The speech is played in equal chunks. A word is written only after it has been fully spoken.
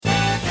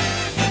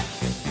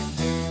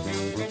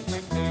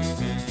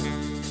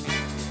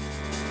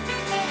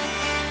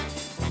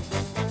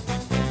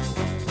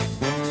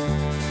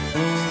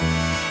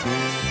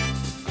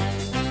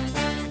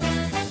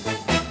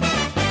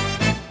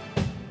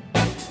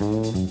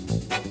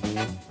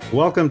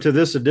Welcome to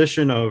this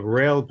edition of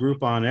Rail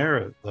Group on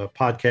Air, the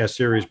podcast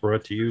series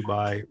brought to you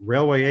by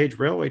Railway Age,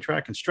 Railway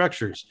Track and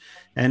Structures,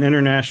 and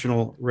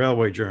International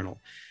Railway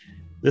Journal.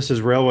 This is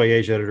Railway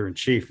Age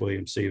Editor-in-Chief,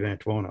 William C.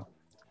 Vantuono.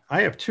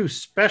 I have two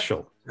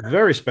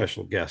very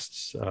special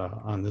guests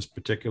on this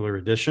particular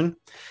edition.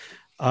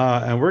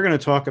 And we're going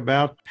to talk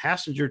about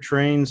passenger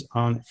trains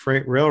on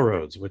freight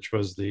railroads, which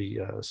was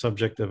the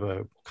subject of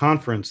a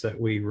conference that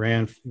we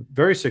ran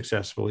very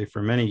successfully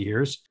for many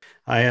years.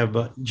 I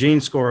have Gene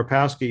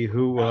Skoropowski,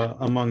 who,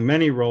 among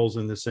many roles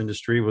in this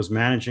industry, was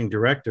managing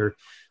director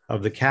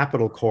of the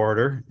Capital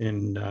Corridor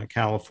in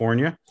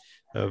California,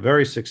 a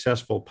very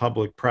successful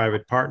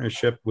public-private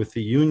partnership with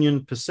the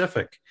Union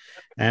Pacific.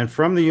 And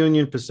from the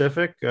Union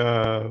Pacific,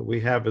 we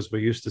have, as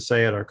we used to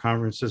say at our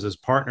conferences, as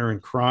partner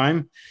in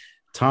crime,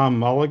 Tom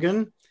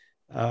Mulligan,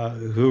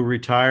 who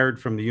retired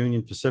from the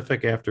Union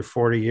Pacific after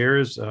 40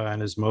 years, and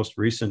his most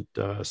recent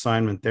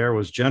assignment there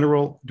was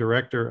General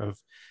Director of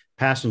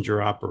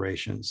Passenger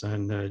Operations.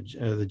 And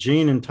the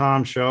Gene and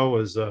Tom show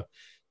is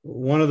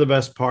one of the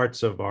best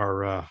parts of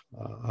our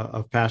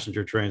of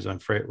passenger trains on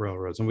freight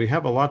railroads. And we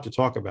have a lot to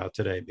talk about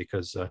today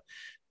because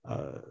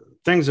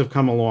things have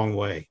come a long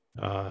way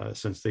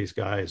since these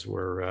guys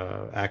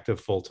were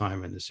active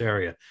full-time in this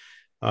area.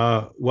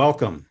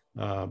 Welcome.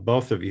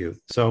 Both of you.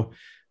 So,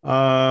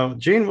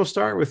 Gene, we'll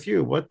start with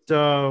you. What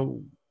have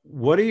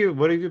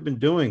you been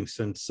doing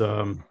since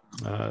you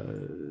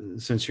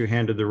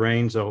handed the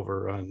reins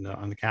over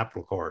on the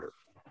Capital Corridor?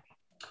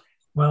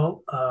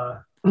 Well,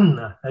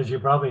 as you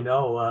probably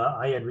know,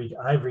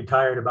 I've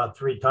retired about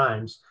 3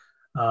 times.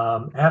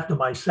 After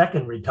my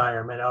second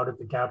retirement out at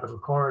the Capital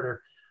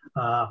Corridor,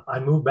 I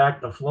moved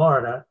back to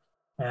Florida,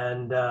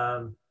 and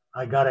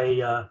I got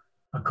a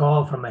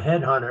call from a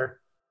headhunter.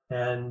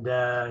 And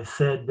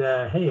said,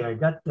 hey, I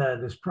got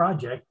this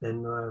project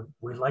and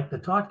we'd like to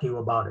talk to you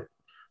about it.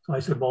 So I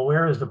said, well,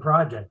 where is the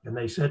project? And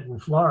they said, in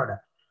Florida.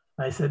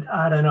 I said,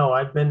 I don't know.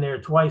 I've been there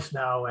twice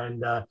now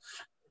and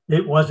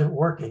it wasn't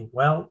working.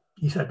 Well,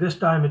 he said, this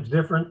time it's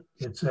different.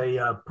 It's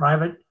a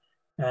private,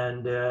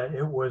 and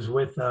it was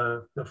with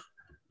the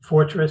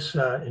Fortress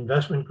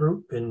Investment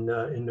Group in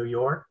New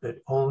York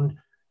that owned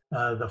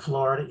the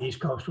Florida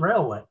East Coast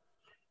Railway.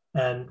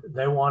 And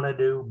they wanted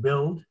to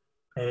build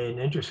an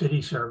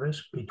intercity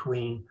service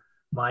between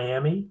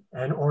Miami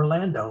and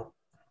Orlando.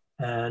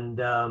 And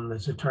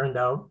as it turned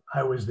out,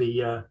 I was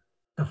the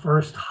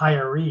first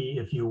hiree,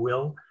 if you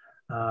will.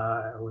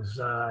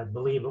 I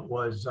believe it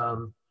was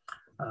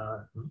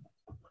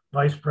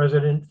vice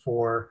president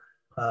for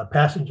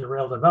passenger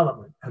rail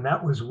development. And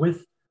that was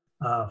with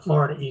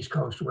Florida East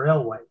Coast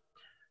Railway.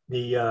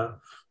 The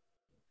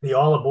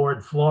All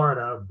Aboard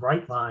Florida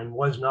Brightline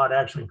was not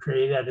actually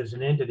created as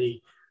an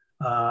entity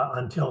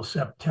until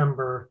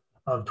September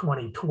of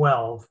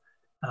 2012,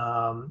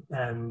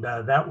 and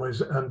that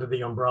was under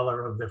the umbrella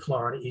of the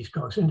Florida East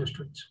Coast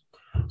Industries.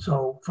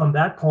 So from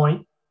that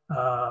point,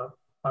 I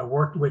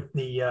worked with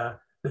the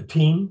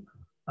team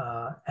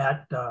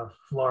at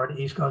Florida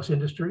East Coast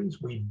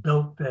Industries. We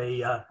built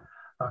a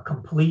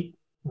complete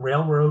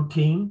railroad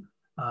team,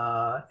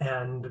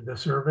 and the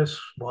service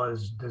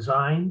was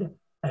designed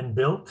and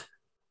built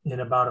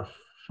in about a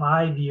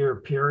 5-year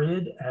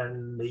period,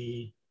 and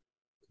the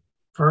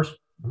first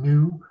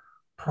new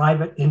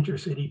private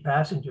intercity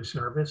passenger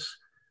service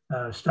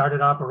started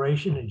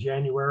operation in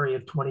January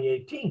of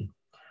 2018.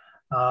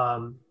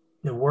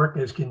 The work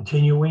is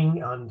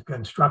continuing on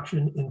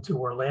construction into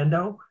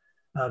Orlando.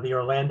 The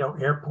Orlando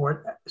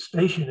Airport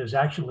station is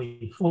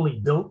actually fully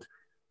built.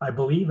 I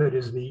believe it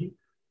is the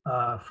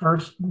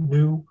first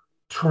new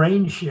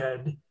train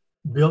shed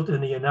built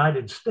in the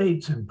United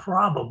States in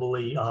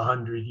probably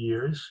 100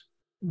 years,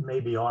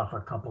 maybe off a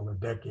couple of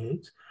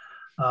decades.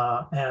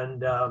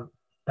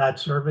 That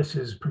service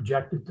is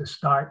projected to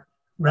start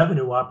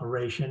revenue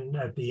operation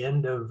at the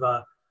end of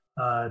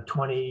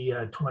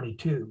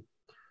 2022.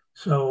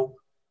 So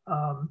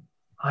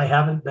I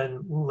haven't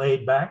been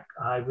laid back.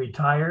 I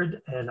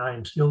retired and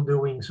I'm still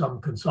doing some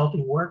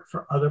consulting work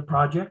for other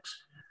projects,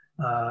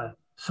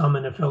 some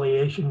in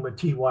affiliation with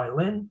T.Y.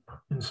 Lin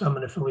and some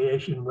in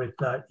affiliation with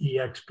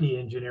EXP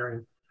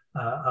Engineering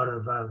out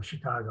of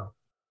Chicago.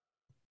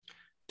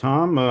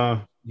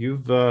 Tom,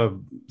 you've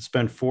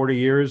spent 40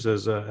 years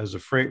as a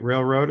freight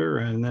railroader,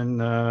 and then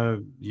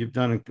you've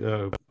done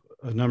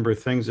a number of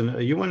things, and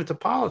you went into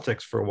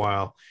politics for a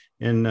while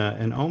in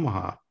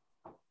Omaha.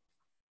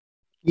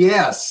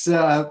 Yes,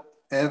 that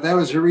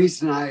was the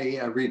reason I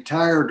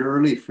retired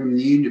early from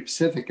the Union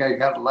Pacific. I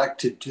got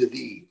elected to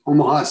the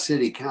Omaha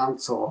City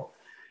Council,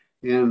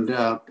 and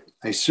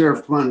I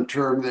served one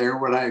term there.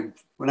 When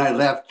I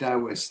left, I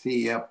was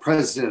the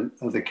president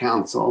of the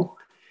council.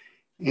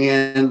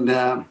 And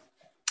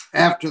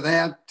after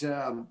that,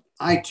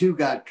 I too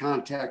got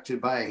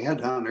contacted by a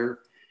headhunter,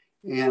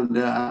 and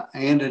I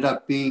ended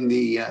up being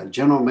the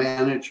general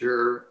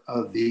manager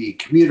of the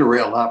commuter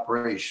rail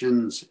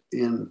operations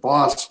in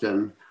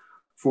Boston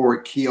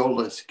for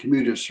Keolis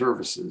Commuter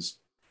Services.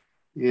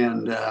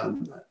 And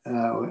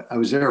I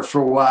was there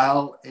for a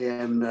while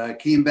and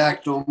came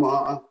back to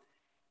Omaha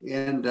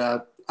And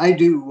I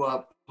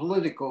do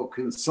political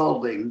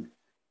consulting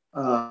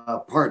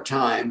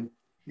part-time,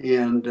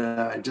 and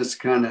just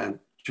kind of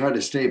try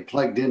to stay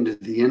plugged into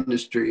the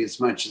industry as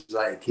much as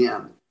I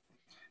can.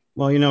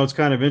 Well, it's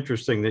kind of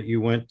interesting that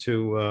you went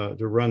to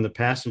run the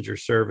passenger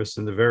service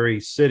in the very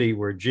city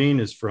where Gene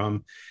is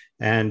from,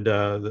 and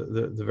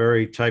the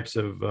very types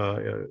of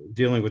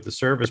dealing with the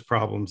service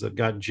problems that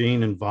got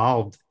Gene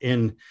involved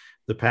in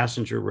the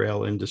passenger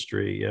rail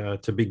industry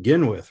to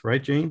begin with,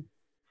 right, Gene?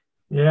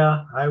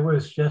 Yeah, I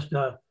was just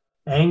a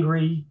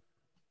angry,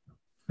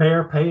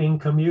 fare-paying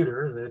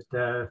commuter.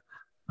 That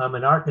I'm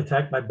an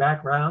architect by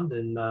background,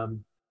 and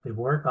the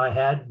work I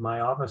had,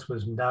 my office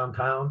was in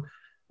downtown,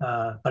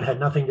 but had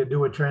nothing to do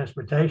with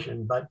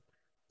transportation. But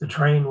the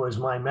train was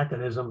my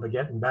mechanism for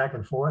getting back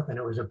and forth, and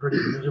it was a pretty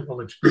miserable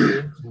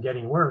experience and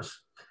getting worse.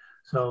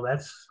 So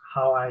that's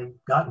how I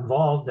got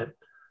involved. At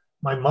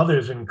my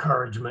mother's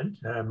encouragement.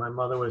 My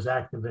mother was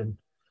active in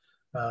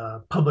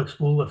public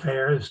school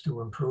affairs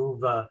to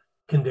improve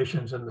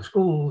conditions in the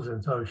schools.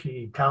 And so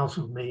she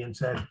counseled me and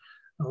said,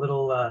 a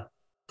little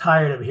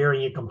tired of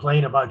hearing you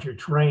complain about your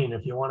train.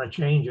 If you want to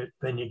change it,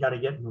 then you got to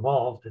get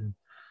involved. And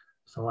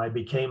so I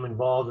became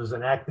involved as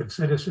an active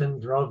citizen,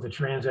 drove the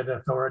transit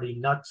authority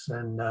nuts.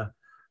 And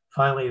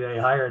finally, they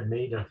hired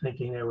me to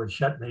thinking they would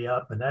shut me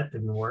up, and that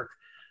didn't work.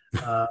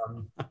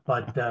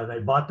 But they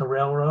bought the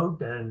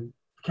railroad and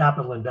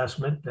capital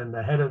investment. And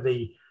the head of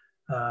the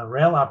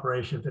rail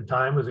operation at the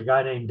time was a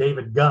guy named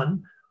David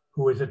Gunn,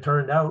 who, as it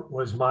turned out,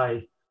 was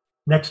my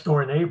next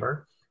door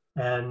neighbor,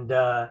 and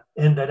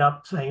ended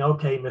up saying,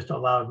 okay, Mr.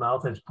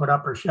 Loudmouth, it's put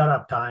up or shut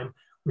up time.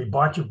 We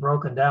bought your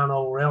broken down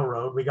old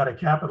railroad. We got a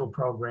capital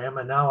program,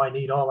 and now I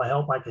need all the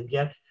help I can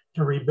get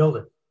to rebuild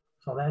it.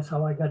 So that's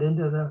how I got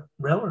into the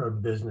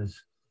railroad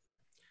business.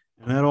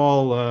 And that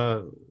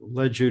all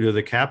led you to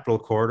the Capital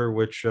Corridor,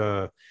 which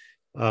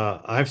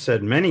I've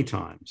said many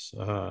times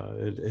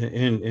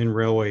in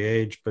Railway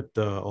Age, but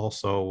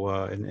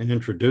also in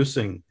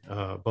introducing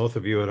both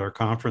of you at our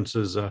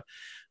conferences,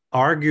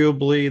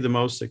 arguably the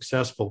most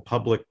successful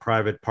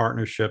public-private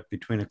partnership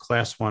between a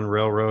Class I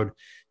railroad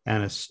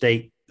and a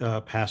state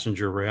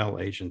passenger rail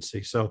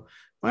agency. So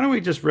why don't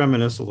we just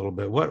reminisce a little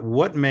bit?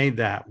 What made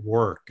that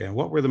work, and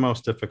what were the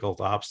most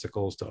difficult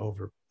obstacles to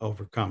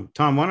overcome?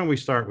 Tom, why don't we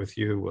start with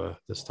you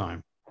this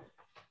time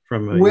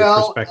from your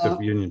perspective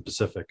of Union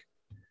Pacific?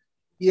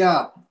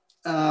 Yeah,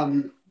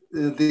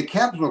 the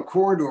Capital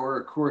Corridor,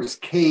 of course,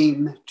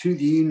 came to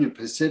the Union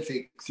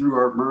Pacific through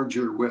our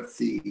merger with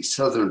the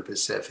Southern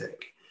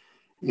Pacific.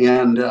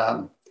 And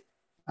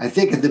I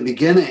think at the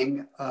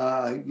beginning,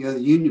 the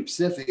Union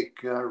Pacific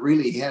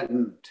really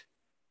hadn't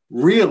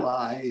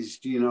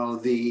realized,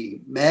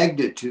 the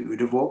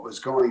magnitude of what was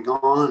going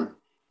on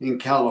in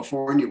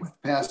California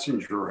with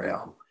passenger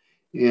rail,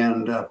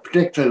 and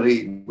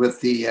particularly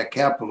with the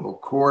Capital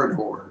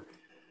Corridor.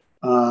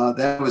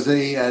 That was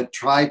a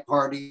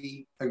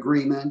tri-party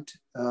agreement.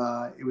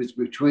 It was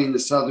between the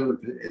Southern,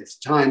 at the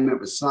time it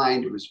was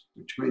signed, it was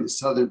between the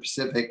Southern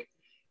Pacific,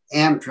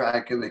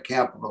 Amtrak, and the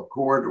Capital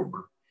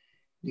Corridor.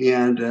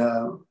 And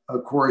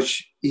of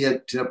course,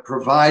 it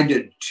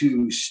provided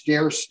to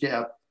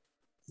stair-step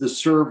the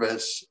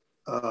service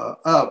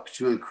up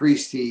to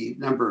increase the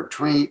number of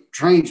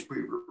trains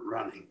we were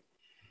running.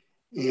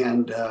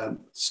 And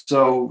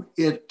so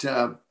it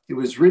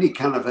was really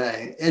kind of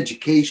an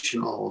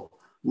educational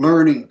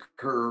learning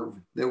curve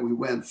that we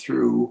went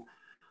through.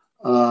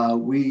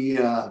 We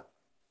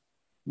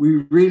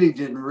really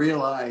didn't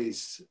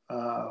realize,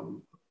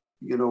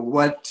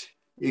 what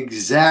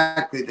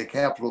exactly the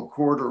Capital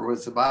Corridor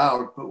was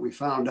about, but we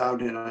found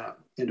out in a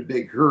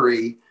big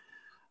hurry.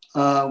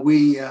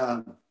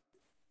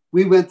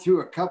 We went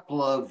through a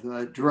couple of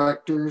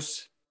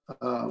directors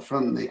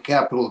from the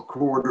Capital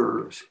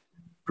Corridor's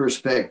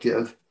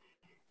perspective,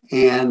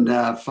 and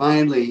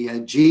finally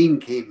Gene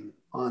came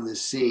on the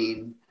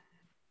scene.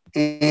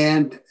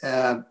 And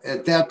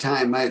at that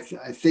time, I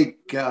think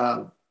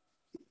the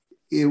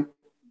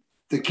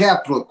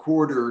Capital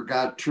Corridor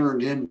got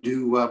turned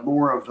into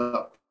more of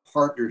a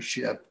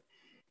partnership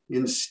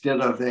instead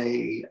of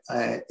a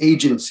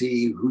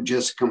agency who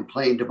just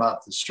complained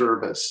about the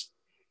service.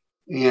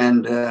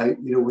 And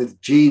with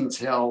Gene's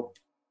help,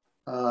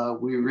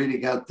 we really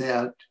got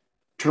that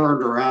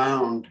turned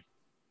around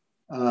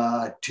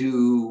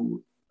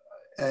to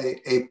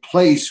a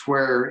place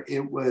where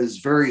it was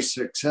very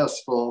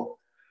successful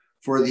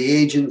for the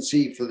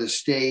agency, for the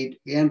state,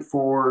 and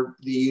for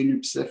the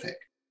Union Pacific.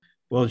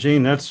 Well,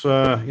 Gene, that's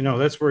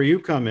where you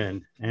come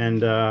in,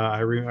 and I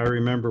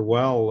remember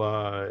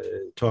well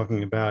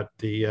talking about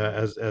the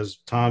as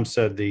Tom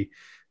said, the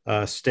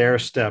stair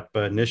step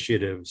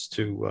initiatives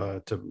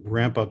to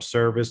ramp up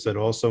service that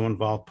also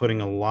involved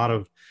putting a lot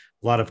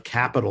of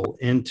capital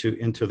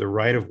into the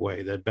right of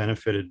way that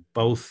benefited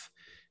both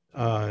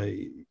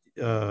the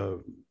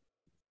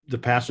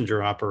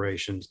passenger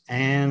operations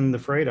and the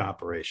freight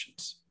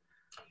operations.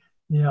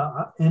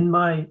 Yeah, in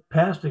my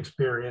past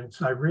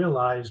experience, I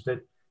realized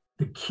that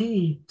the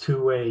key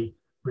to a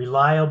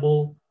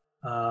reliable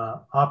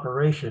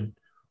operation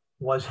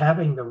was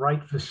having the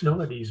right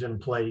facilities in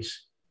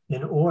place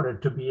in order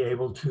to be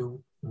able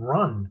to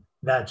run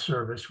that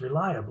service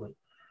reliably.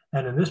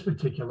 And in this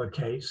particular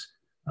case,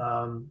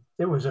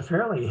 it was a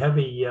fairly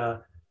heavy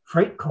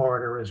freight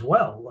corridor as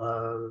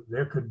well.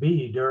 There could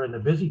be, during the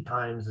busy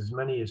times, as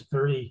many as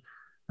 30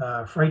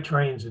 freight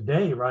trains a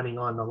day running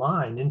on the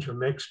line,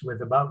 intermixed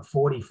with about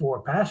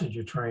 44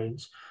 passenger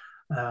trains.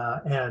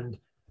 And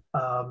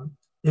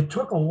it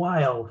took a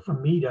while for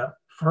me to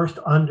first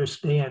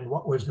understand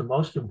what was the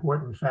most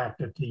important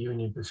factor to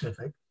Union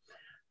Pacific.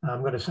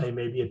 I'm going to say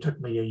maybe it took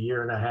me a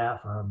year and a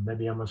half.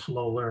 Maybe I'm a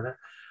slow learner.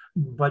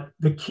 But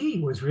the key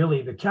was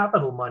really the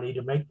capital money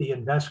to make the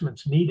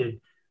investments needed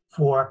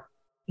for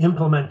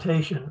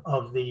implementation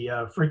of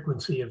the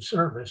frequency of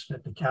service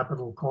that the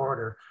Capital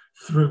Corridor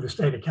through the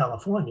state of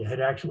California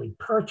had actually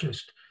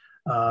purchased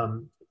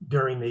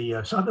during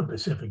the Southern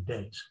Pacific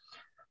days.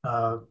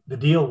 The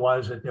deal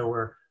was that there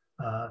were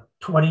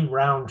 20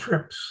 round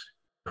trips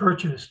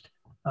purchased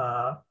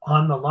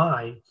on the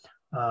line.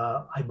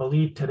 I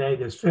believe today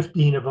there's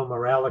 15 of them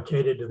are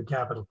allocated to the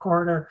Capital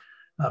Corridor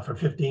for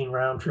 15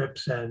 round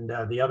trips, and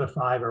the other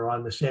 5 are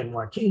on the San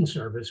Joaquin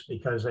service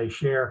because they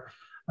share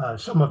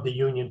some of the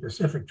Union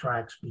Pacific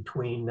tracks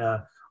between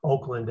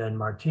Oakland and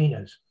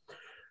Martinez.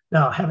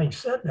 Now, having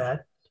said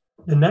that,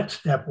 the next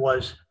step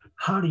was,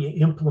 how do you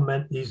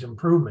implement these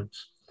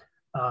improvements?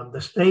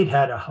 The state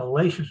had a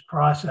hellacious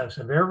process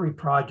of every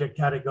project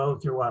had to go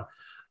through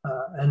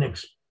an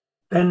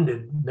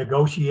extended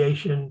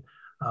negotiation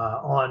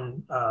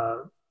on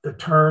the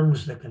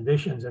terms, the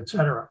conditions, et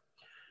cetera.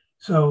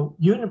 So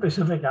Union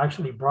Pacific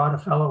actually brought a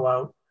fellow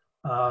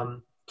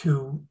out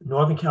to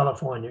Northern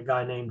California, a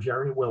guy named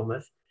Jerry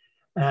Wilmuth.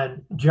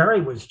 And Jerry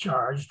was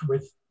charged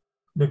with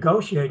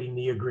negotiating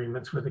the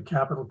agreements with the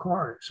Capital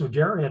Corridor. So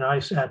Jerry and I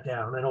sat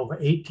down, and over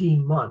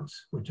 18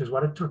 months, which is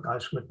what it took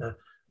us with the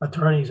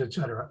attorneys, et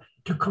cetera,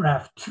 to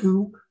craft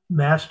 2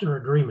 master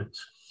agreements.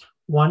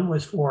 One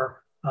was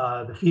for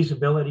the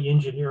feasibility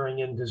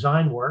engineering and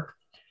design work,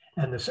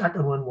 and the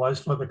second one was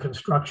for the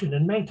construction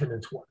and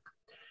maintenance work.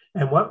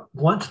 And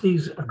once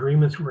these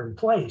agreements were in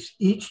place,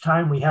 each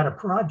time we had a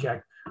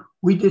project,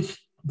 we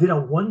did a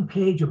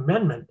one-page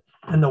amendment,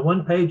 and the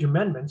one-page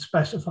amendment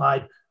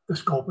specified the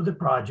scope of the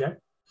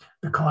project,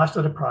 the cost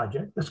of the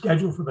project, the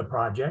schedule for the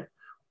project,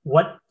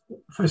 what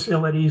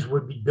facilities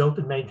would be built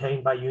and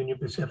maintained by Union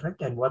Pacific,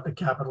 and what the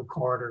Capital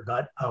Corridor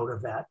got out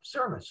of that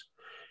service.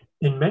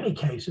 In many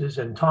cases,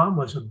 and Tom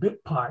was a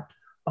big part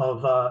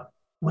of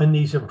when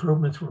these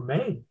improvements were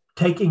made,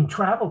 taking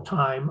travel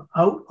time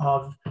out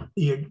of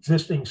the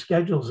existing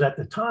schedules at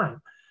the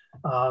time.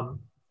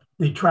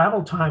 The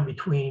travel time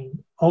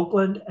between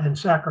Oakland and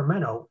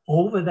Sacramento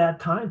over that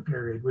time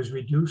period was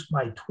reduced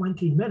by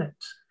 20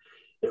 minutes.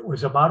 It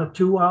was about a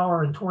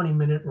 2-hour and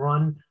 20-minute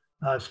run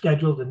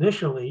scheduled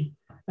initially.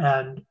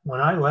 And when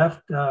I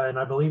left, and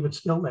I believe it's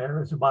still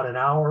there, it's about 1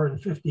 hour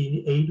and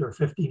 58 or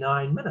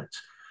 59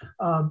 minutes.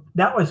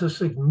 That was a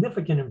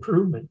significant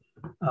improvement.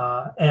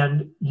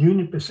 And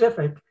Union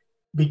Pacific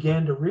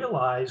began to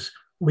realize,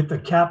 with the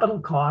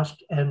capital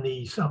cost and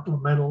the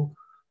supplemental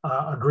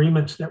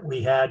agreements that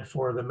we had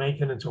for the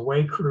maintenance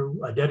away crew,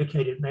 a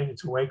dedicated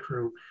maintenance away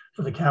crew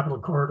for the Capital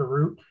Corridor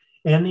route,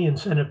 and the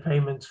incentive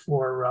payments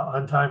for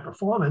on-time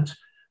performance,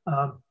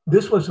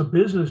 this was a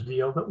business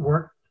deal that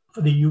worked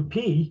for the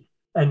UP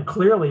and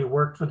clearly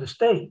worked for the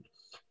state.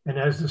 And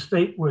as the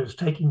state was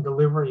taking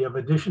delivery of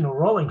additional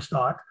rolling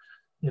stock,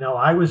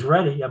 I was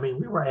ready. I mean,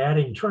 we were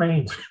adding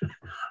trains,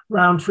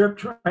 round trip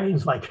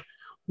trains, like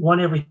one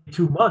every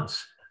 2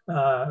 months.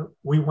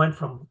 We went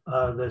from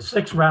the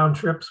 6 round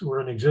trips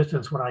were in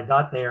existence when I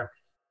got there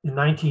in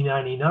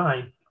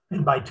 1999.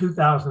 And by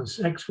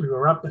 2006, we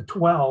were up to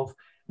 12.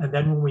 And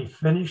then when we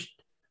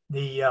finished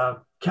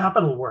the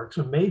capital work,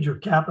 so major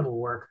capital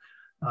work,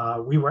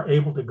 we were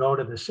able to go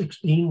to the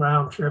 16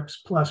 round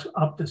trips plus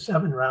up to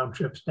 7 round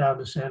trips down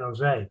to San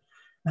Jose.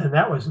 And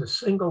that was the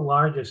single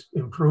largest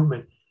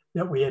improvement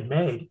that we had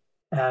made.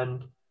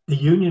 And the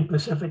Union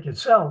Pacific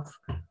itself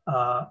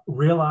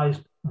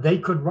realized they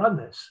could run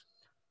this.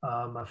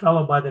 A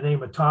fellow by the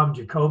name of Tom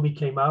Jacoby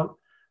came out,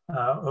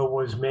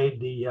 was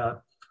made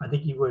I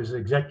think he was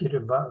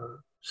executive,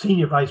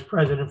 senior vice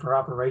president for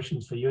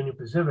operations for Union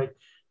Pacific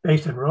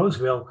based in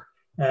Roseville.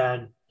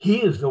 And he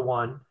is the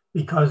one,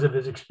 because of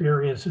his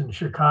experience in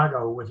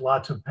Chicago with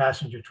lots of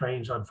passenger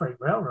trains on freight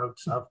railroad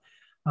stuff,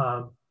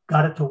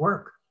 got it to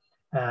work.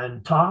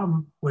 And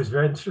Tom was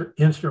very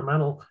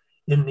instrumental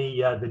in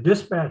the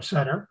dispatch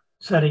center,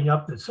 setting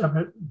up the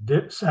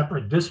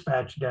separate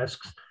dispatch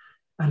desks.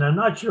 And I'm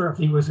not sure if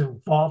he was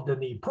involved in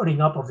the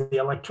putting up of the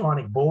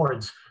electronic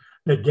boards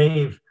that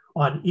gave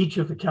on each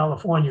of the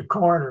California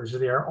corridors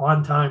their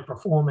on-time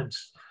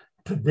performance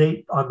to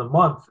date on the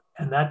month.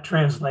 And that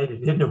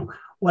translated into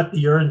what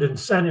the earned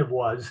incentive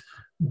was.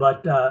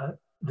 But the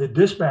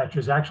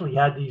dispatchers actually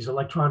had these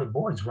electronic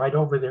boards right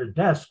over their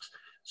desks.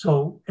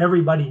 So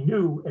everybody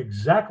knew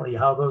exactly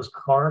how those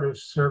corridor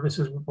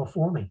services were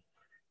performing.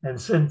 And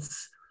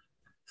since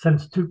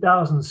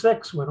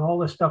 2006, when all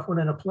this stuff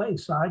went into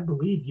place, I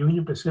believe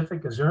Union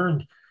Pacific has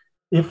earned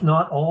if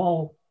not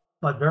all,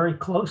 but very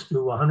close to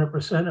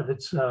 100% of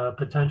its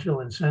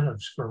potential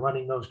incentives for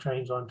running those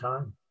trains on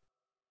time.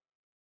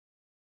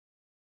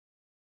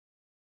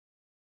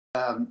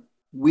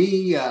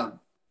 The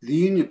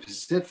Union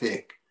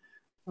Pacific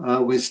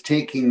was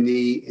taking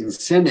the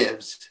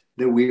incentives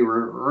that we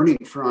were earning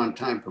for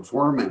on-time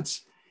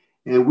performance,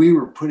 and we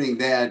were putting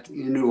that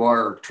into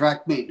our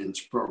track maintenance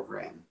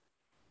program.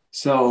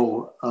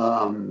 So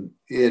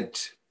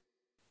it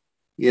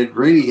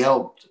really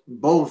helped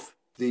both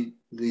the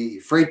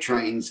freight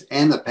trains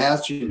and the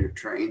passenger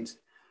trains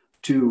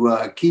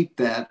to keep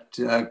that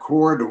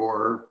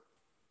corridor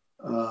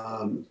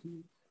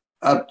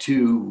up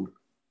to,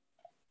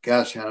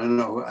 gosh, I don't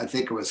know, I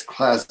think it was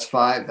Class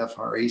 5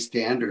 FRA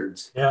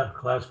standards. Yeah,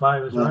 Class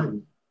 5 is right.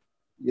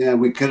 Yeah,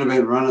 we could have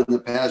been running the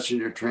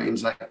passenger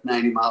trains like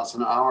 90 miles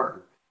an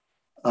hour.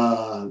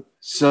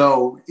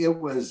 So it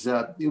was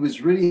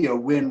really a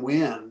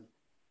win-win,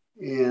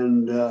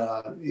 and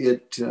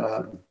it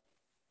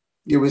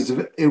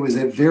was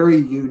a very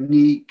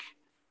unique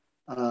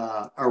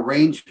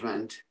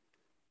arrangement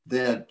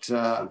that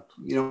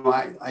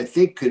I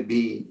think could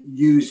be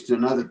used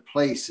in other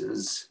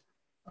places,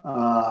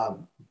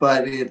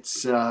 but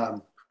it's I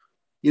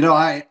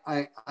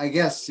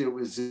guess it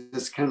was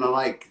just kind of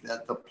like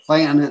that the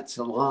planets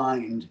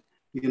aligned,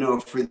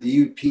 for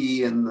the UP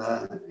and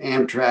the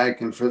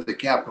Amtrak and for the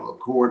Capital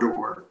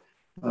Corridor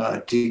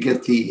to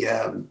get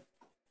the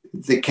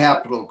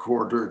Capital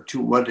Corridor to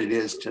what it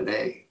is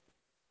today.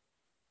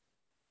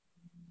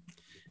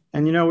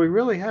 And we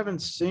really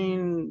haven't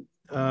seen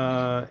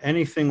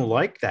anything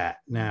like that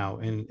now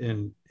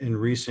in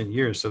recent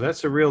years. So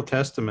that's a real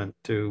testament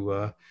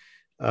to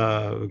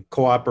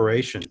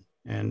cooperation,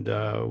 and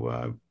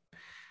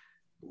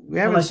we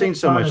haven't seen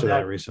so much of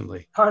that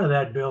recently. Part of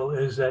that, Bill,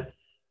 is that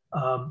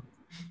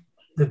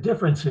the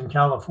difference in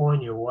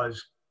California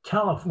was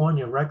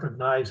California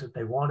recognized that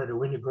they wanted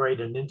to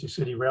integrate an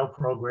intercity rail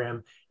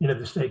program into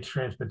the state's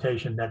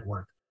transportation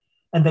network,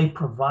 and they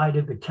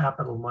provided the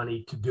capital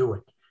money to do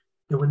it.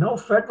 There were no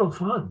federal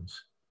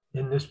funds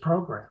in this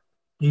program.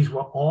 These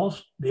were all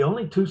the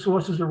only two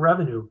sources of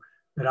revenue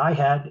that I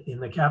had in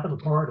the Capital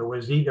Corridor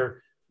was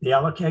either the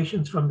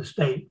allocations from the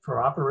state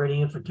for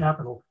operating and for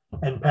capital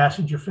and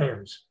passenger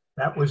fares.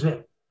 That was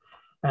it.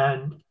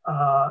 And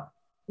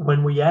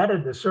when we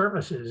added the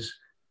services,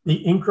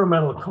 the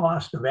incremental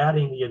cost of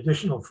adding the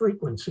additional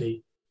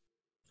frequency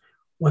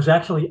was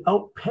actually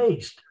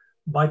outpaced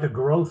by the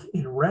growth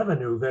in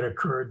revenue that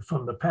occurred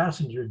from the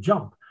passenger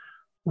jump.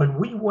 When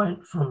we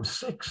went from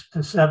 6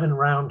 to 7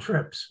 round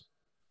trips,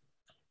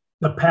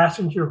 the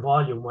passenger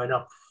volume went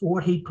up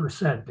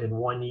 40% in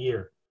 1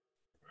 year.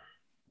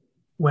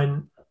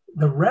 When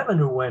the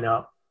revenue went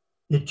up,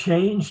 it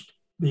changed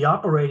the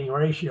operating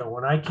ratio.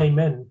 When I came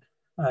in,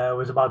 it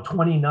was about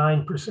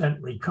 29%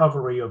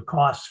 recovery of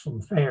costs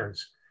from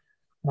fares.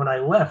 When I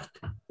left,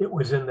 it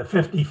was in the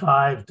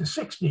 55 to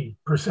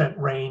 60%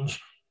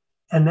 range.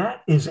 And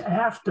that is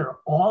after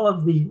all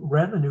of the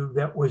revenue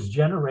that was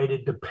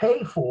generated to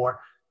pay for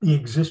the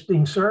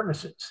existing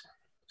services.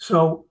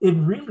 So it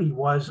really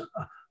was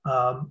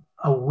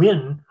a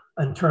win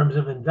in terms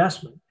of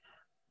investment.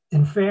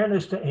 In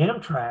fairness to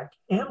Amtrak,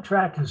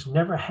 Amtrak has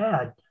never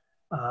had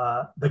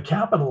the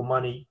capital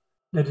money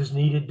that is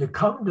needed to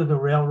come to the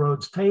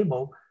railroad's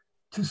table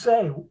to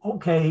say,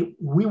 okay,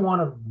 we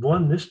want to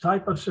run this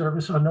type of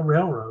service on the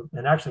railroad.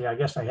 And actually, I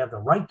guess I have the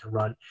right to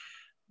run,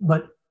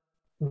 but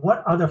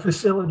what are the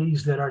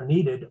facilities that are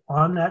needed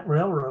on that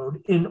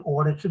railroad in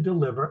order to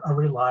deliver a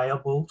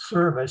reliable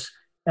service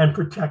and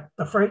protect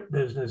the freight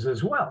business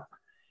as well?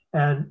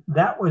 And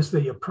that was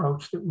the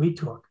approach that we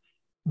took.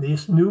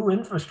 This new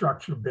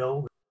infrastructure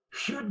bill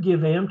should give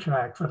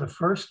Amtrak, for the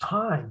first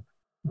time,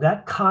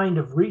 that kind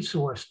of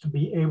resource to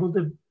be able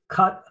to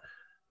cut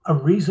a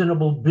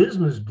reasonable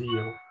business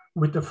deal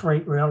with the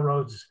freight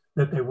railroads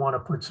that they want to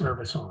put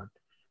service on.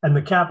 And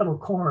the Capital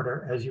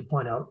Corridor, as you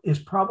point out, is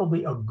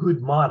probably a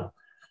good model.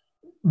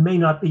 May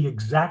not be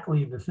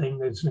exactly the thing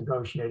that's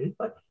negotiated,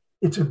 but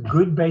it's a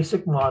good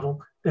basic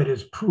model that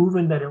has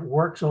proven that it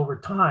works over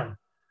time.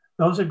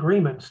 Those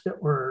agreements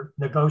that were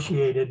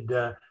negotiated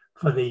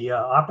for the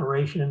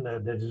operation,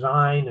 the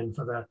design, and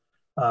for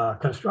the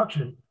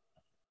construction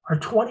are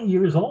 20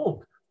 years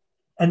old,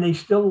 and they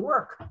still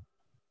work.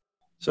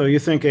 So you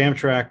think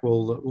Amtrak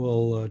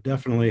will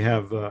definitely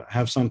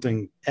have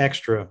something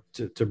extra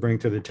to bring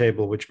to the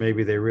table, which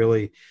maybe they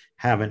really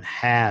haven't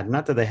had.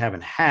 Not that they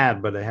haven't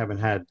had, but they haven't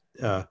had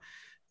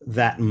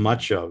that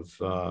much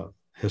of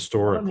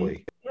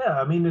historically.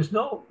 I mean, there's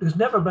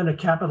never been a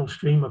capital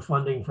stream of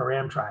funding for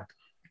Amtrak.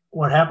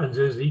 What happens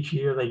is each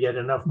year they get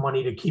enough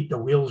money to keep the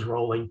wheels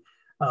rolling,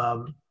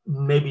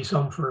 maybe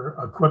some for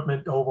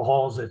equipment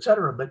overhauls, et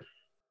cetera, but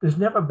there's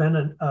never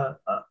been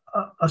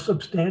a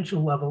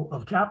substantial level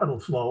of capital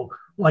flow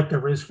like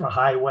there is for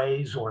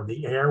highways or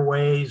the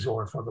airways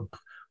or for the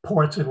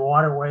ports and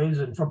waterways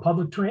and for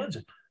public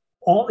transit.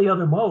 All the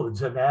other modes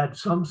have had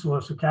some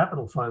source of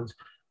capital funds,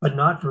 but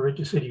not for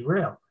intercity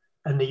rail.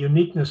 And the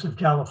uniqueness of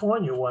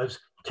California was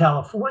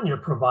California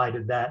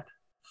provided that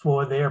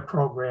for their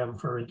program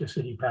for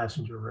intercity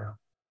passenger rail.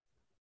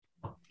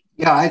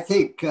 Yeah, I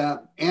think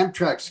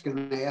Amtrak's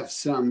going to have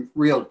some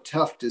real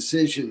tough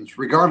decisions,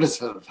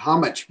 regardless of how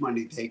much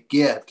money they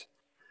get.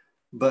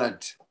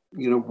 But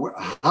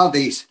how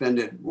they spend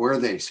it, where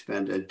they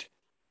spend it,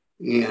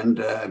 and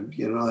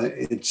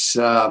it's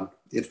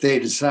if they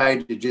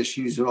decide to just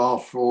use it all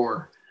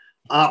for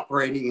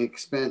operating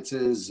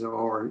expenses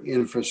or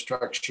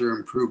infrastructure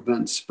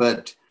improvements.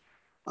 But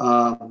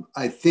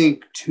I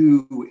think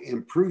to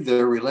improve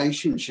their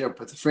relationship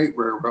with the freight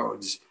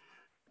railroads,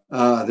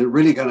 they're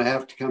really going to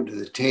have to come to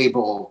the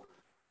table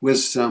with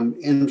some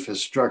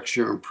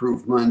infrastructure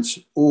improvements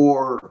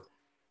or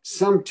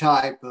some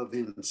type of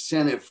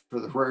incentive for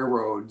the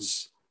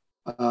railroads,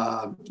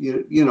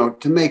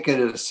 to make it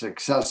a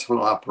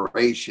successful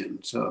operation.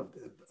 So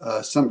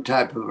some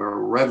type of a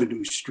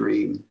revenue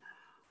stream,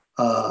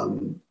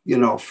 from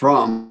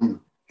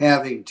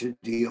having to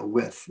deal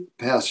with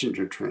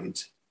passenger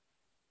trains.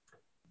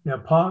 Yeah,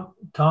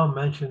 Tom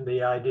mentioned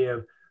the idea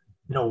of,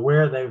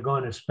 where they're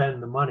going to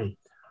spend the money.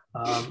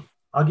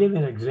 I'll give you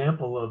an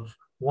example of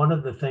one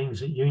of the things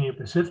that Union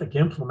Pacific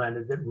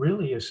implemented that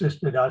really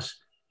assisted us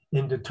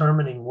in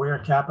determining where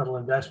capital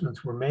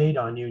investments were made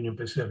on Union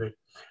Pacific.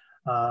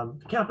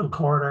 Capital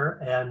Corridor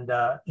and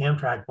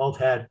Amtrak both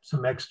had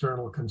some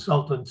external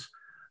consultants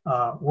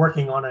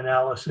working on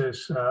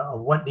analysis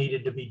of what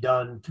needed to be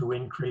done to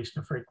increase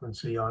the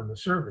frequency on the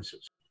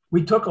services.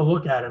 We took a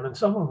look at them, and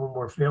some of them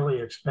were fairly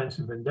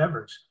expensive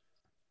endeavors.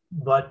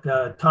 But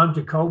Tom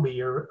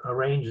Jacoby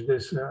arranged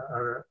this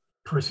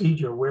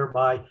procedure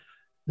whereby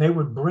they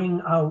would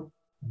bring out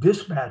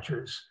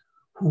dispatchers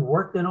who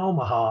worked in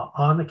Omaha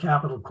on the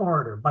Capital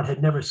Corridor, but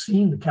had never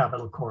seen the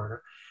Capital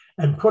Corridor,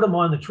 and put them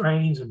on the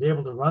trains and be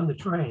able to run the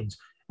trains.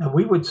 And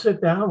we would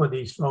sit down with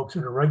these folks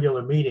in a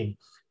regular meeting.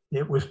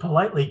 It was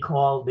politely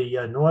called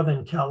the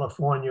Northern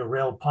California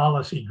Rail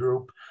Policy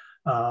Group.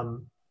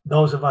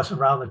 Those of us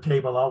around the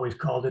table always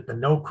called it the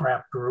no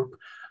crap group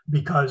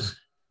because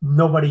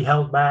nobody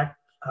held back.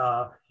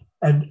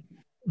 And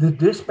the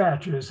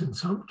dispatchers in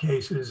some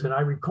cases, and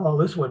I recall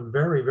this one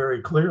very,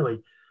 very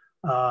clearly,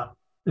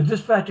 the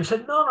dispatcher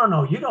said,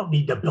 no, you don't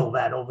need to build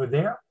that over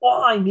there.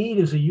 All I need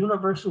is a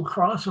universal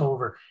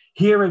crossover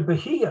here in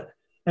Bahia,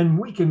 and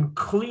we can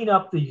clean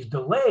up these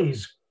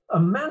delays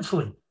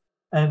immensely.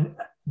 And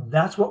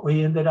that's what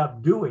we ended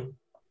up doing,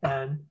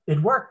 and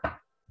it worked.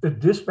 The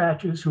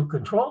dispatchers who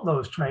controlled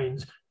those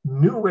trains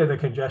knew where the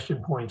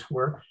congestion points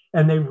were,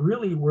 and they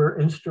really were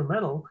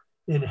instrumental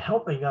in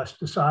helping us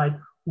decide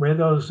where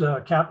those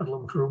capital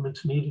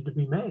improvements needed to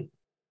be made.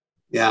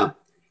 Yeah.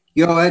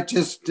 It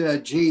just,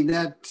 Gene,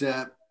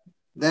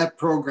 that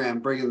program,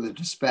 bringing the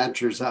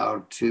dispatchers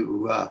out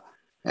to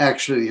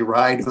actually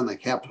ride on the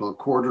Capital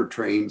Corridor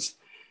trains,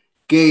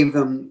 gave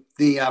them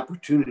the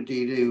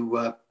opportunity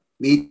to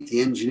meet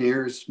the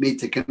engineers, meet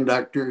the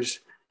conductors.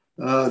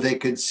 They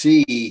could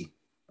see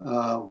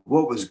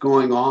what was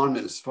going on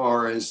as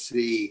far as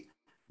the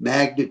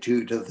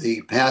magnitude of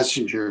the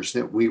passengers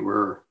that we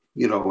were,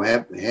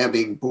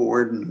 having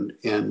board and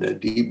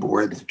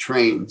deboard the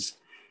trains.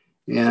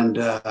 And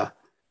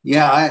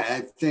I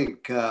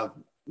think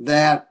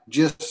that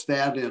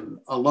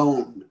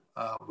alone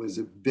was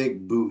a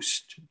big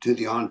boost to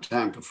the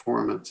on-time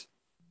performance.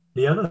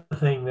 The other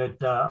thing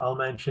that I'll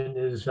mention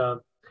is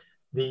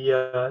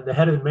the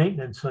head of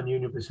maintenance on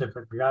Union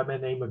Pacific, a guy by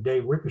the name of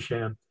Dave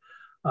Wickersham.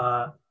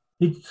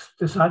 He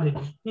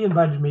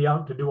invited me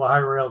out to do a high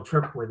rail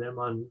trip with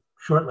him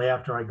shortly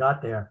after I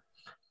got there.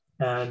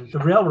 And the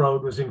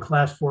railroad was in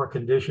class 4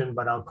 condition,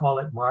 but I'll call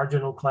it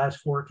marginal class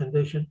 4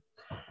 condition.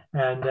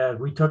 And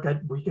we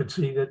could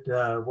see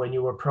that when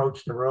you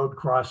approached the road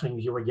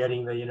crossings, you were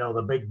getting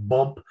the big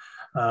bump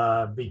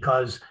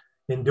because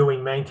in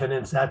doing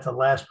maintenance, that's the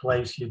last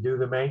place you do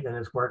the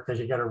maintenance work because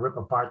you got to rip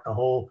apart the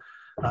whole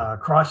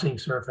crossing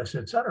surface,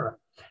 et cetera.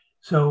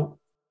 So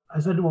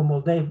I said to him,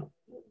 well, Dave,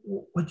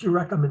 what's your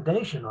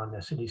recommendation on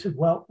this? And he said,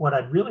 well, what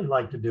I'd really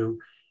like to do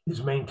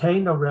is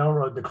maintain the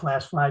railroad to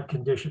class 5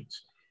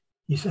 conditions.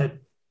 He said,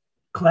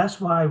 class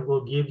 5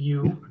 will give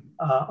you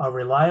a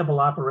reliable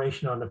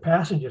operation on the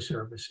passenger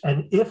service.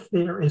 And if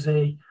there is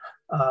a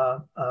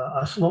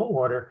slow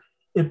order,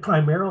 it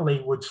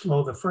primarily would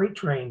slow the freight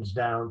trains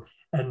down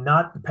and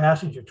not the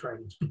passenger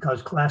trains,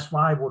 because class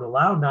 5 would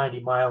allow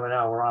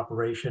 90-mile-an-hour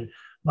operation,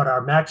 but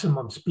our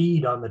maximum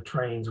speed on the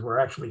trains were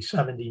actually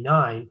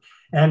 79.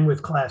 And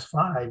with class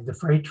 5, the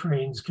freight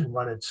trains can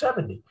run at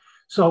 70.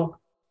 So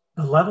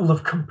the level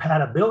of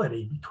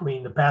compatibility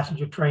between the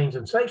passenger trains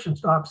and station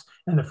stops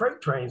and the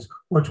freight trains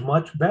was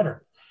much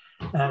better.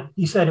 And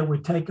he said it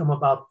would take him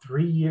about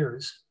 3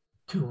 years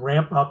to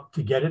ramp up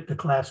to get it to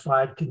class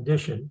 5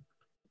 condition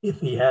if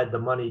he had the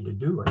money to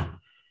do it.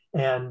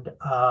 And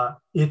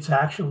it's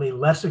actually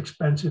less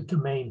expensive to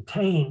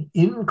maintain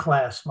in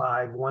class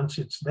 5 once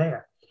it's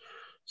there.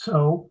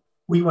 So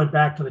we went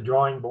back to the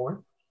drawing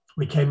board.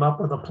 We came up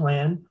with a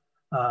plan.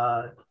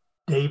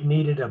 Dave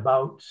needed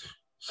about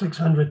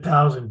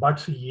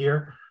 $600,000 a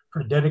year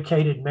for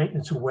dedicated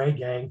maintenance away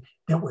gang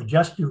that would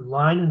just do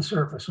line and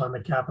surface on the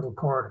Capital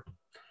Corridor.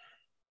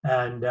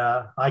 And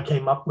I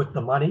came up with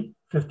the money,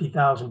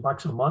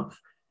 $50,000 a month.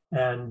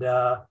 And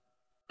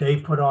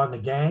Dave put on the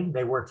gang.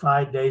 They worked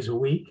 5 days a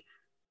week.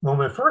 When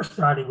we first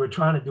started, we were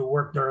trying to do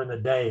work during the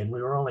day, and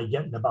we were only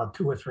getting about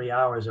 2 or 3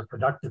 hours of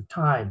productive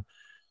time.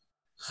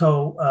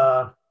 So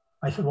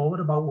I said, well, what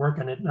about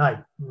working at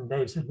night? And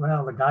Dave said,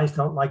 well, the guys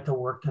don't like to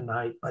work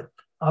tonight, but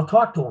I'll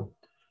talk to them.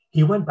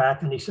 He went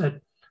back and he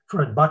said,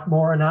 for $1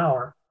 more an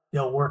hour,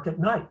 they'll work at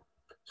night.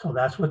 So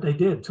that's what they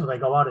did. So they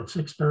go out at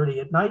 6:30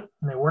 at night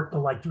and they work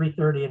till like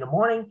 3:30 in the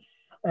morning.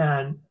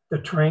 And the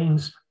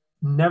trains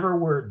never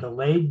were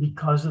delayed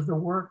because of the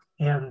work,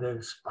 and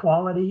the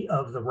quality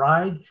of the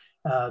ride,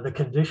 the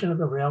condition of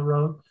the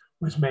railroad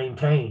was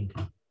maintained.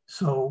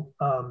 So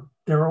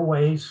there are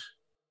ways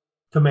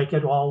to make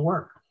it all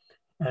work.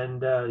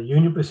 And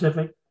Union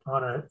Pacific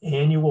on an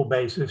annual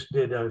basis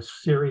did a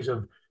series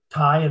of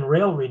tie and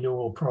rail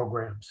renewal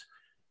programs,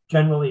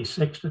 generally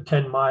 6 to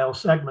 10 mile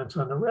segments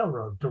on the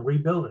railroad to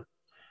rebuild it.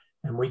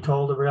 And we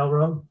told the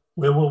railroad,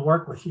 we will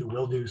work with you.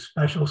 We'll do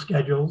special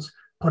schedules,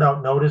 put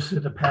out notice to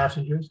the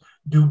passengers,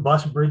 do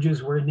bus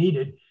bridges where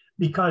needed,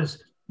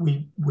 because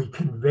we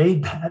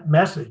conveyed that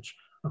message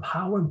of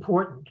how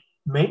important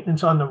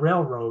maintenance on the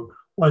railroad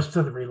was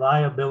to the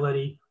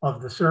reliability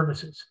of the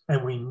services.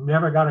 And we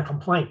never got a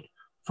complaint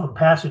from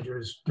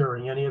passengers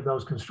during any of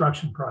those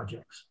construction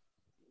projects.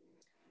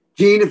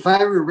 Gene, if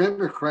I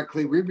remember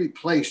correctly, we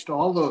replaced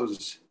all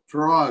those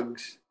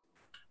frogs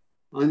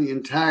on the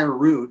entire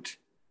route,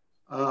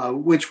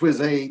 which was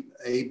a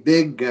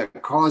big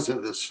cause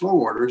of the slow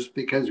orders,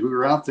 because we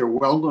were out there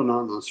welding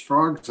on those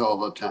frogs all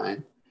the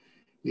time.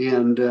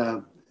 And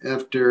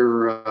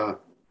after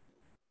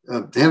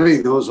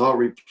having those all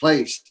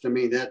replaced, I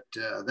mean,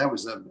 that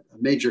was a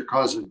major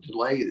cause of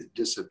delay that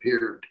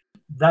disappeared.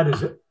 That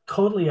is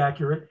totally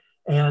accurate.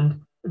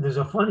 And there's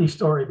a funny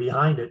story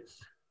behind it.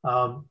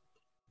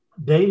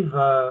 Dave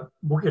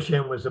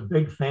Wickersham was a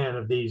big fan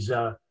of these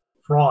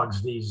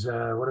frogs, these,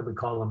 what do we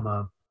call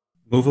them?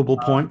 Movable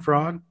point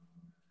frog?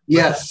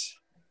 Yes,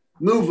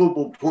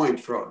 movable point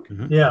frog.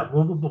 Mm-hmm. Yeah,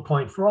 movable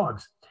point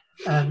frogs.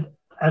 And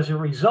as a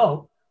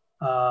result,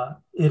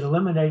 it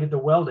eliminated the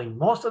welding.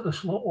 Most of the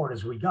slow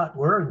orders we got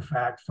were, in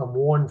fact, from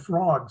worn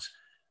frogs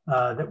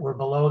that were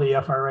below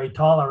the FRA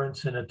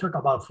tolerance. And it took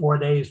about 4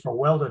 days for a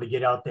welder to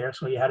get out there.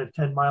 So you had a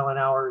 10 mile an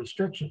hour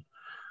restriction.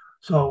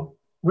 So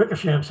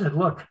Wickersham said,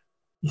 look,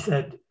 he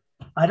said,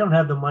 I don't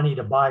have the money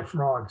to buy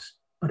frogs,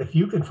 but if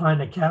you can find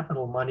the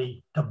capital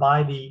money to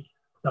buy the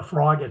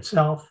frog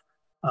itself,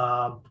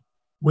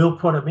 we'll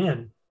put them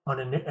in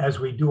as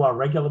we do our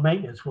regular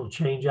maintenance, we'll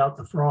change out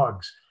the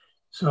frogs.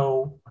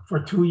 So for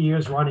 2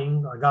 years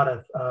running, I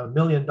got $1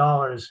 million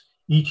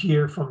each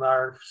year from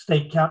our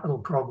state capital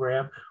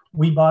program.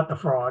 We bought the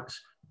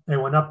frogs. They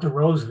went up to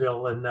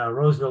Roseville, and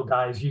Roseville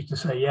guys used to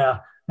say, yeah,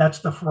 that's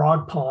the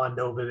frog pond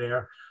over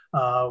there,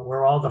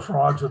 where all the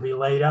frogs would be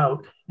laid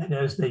out. And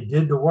as they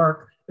did the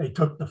work, they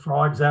took the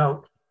frogs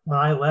out. When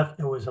I left,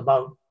 there was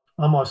about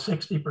almost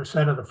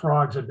 60% of the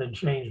frogs had been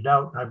changed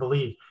out. I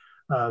believe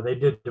they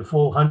did the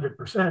full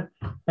 100%.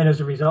 And as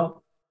a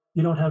result,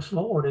 you don't have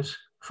slow orders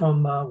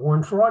from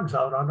worn frogs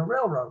out on the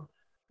railroad.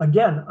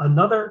 Again,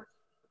 another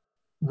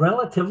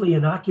relatively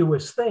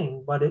innocuous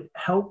thing, but it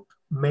helped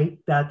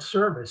make that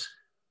service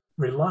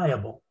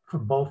reliable for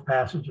both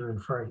passenger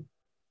and freight.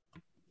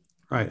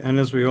 Right. And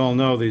as we all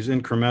know, these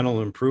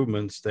incremental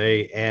improvements,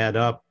 they add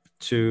up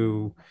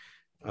to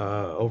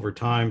over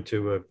time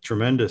to a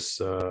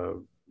tremendous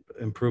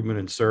improvement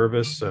in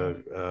service,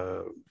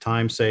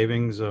 time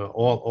savings,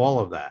 all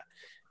of that.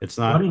 It's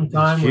not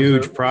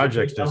huge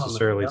projects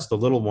necessarily. It's the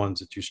little ones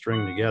that you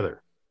string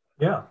together.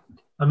 Yeah.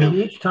 I mean,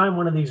 each time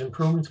one of these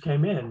improvements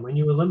came in, when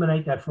you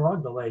eliminate that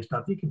frog delay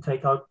stuff, you can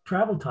take out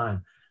travel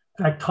time.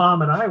 In fact,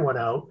 Tom and I went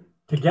out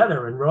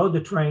together and rode the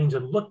trains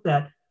and looked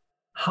at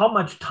how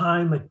much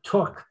time it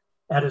took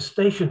at a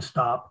station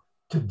stop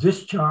to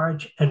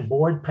discharge and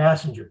board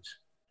passengers.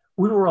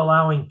 We were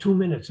allowing 2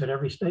 minutes at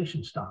every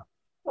station stop.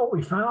 Well,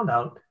 we found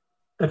out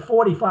that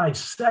 45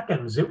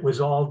 seconds, it was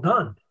all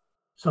done.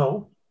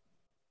 So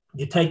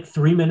you take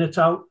 3 minutes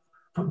out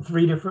from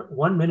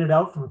 1 minute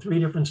out from 3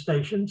 different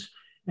stations,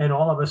 and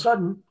all of a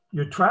sudden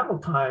your travel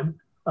time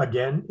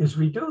again is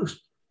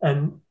reduced.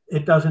 And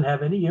it doesn't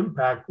have any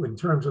impact in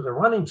terms of the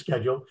running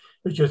schedule.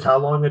 It's just how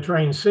long the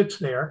train sits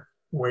there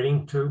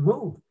waiting to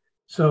move.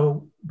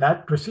 So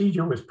that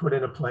procedure was put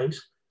into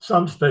place.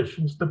 Some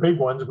stations, the big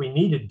ones, we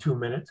needed 2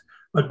 minutes,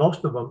 but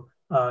most of them,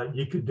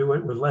 you could do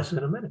it with less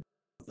than a minute.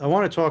 I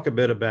want to talk a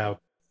bit about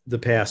the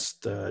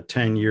past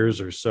 10 years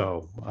or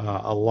so.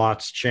 A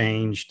lot's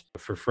changed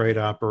for freight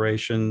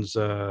operations,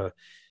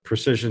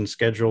 precision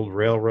scheduled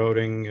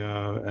railroading,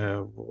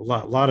 a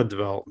lot of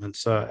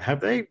developments.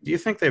 Do you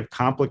think they've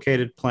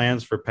complicated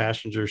plans for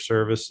passenger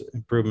service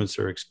improvements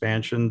or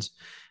expansions?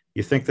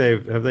 You think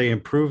have they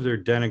improved their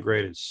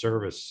denigrated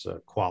service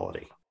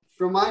quality?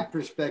 From my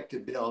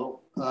perspective,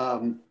 Bill,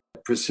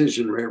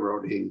 precision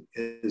railroading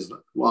is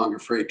longer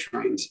freight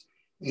trains.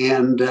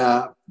 And,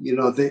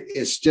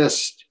 it's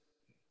just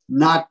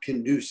not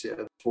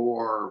conducive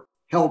for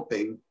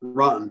helping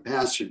run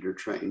passenger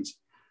trains.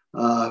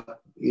 Uh,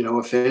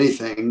 if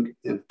anything,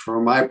 and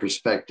from my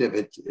perspective,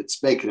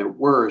 it's making it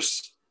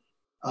worse.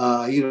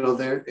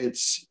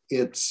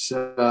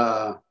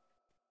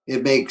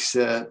 It makes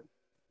it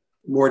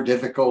more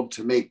difficult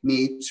to make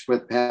meets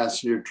with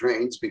passenger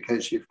trains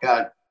because you've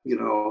got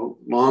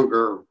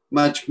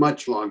much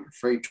longer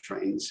freight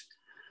trains.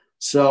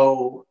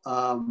 So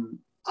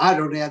I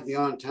don't have the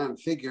on-time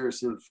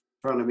figures in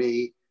front of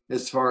me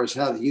as far as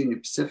how the Union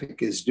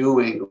Pacific is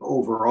doing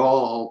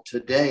overall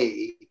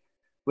today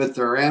with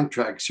their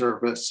Amtrak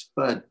service,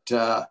 but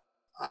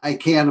I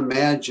can't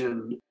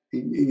imagine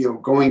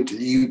going to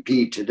the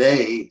UP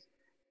today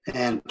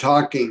and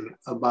talking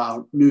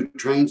about new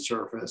train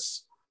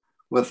service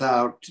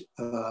without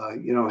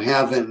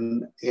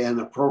having an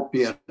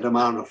appropriate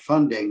amount of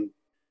funding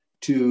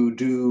to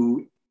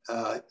do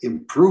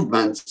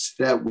improvements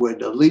that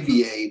would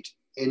alleviate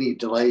any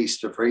delays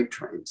to freight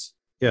trains.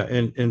 Yeah,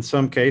 in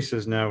some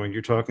cases now, when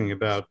you're talking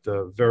about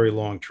very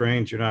long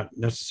trains, you're not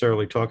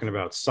necessarily talking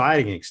about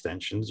siding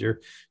extensions. You're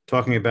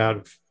talking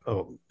about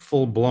a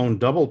full-blown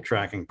double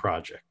tracking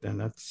project, and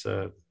that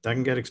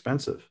can get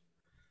expensive.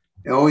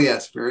 Oh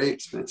yes, very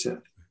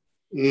expensive,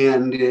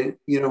 and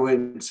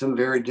in some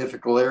very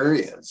difficult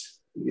areas.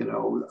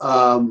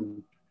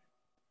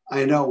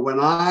 I know when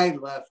I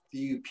left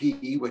the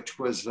UP, which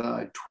was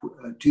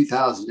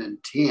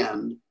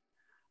 2010.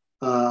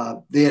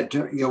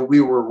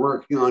 We were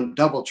working on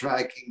double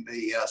tracking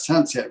the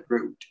Sunset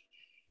route.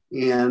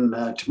 And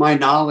to my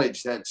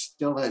knowledge, that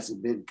still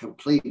hasn't been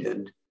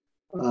completed.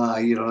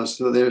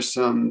 So there's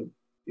some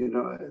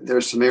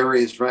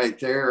areas right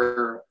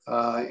there.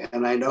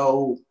 And I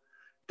know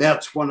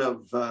that's one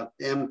of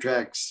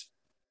Amtrak's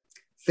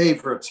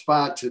favorite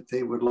spots that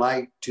they would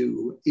like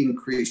to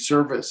increase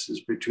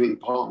services between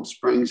Palm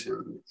Springs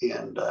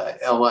and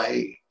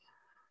LA.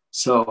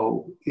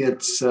 So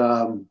it's,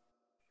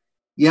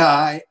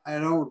 I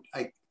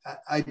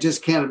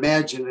just can't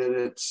imagine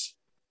that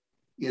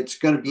it's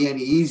going to be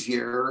any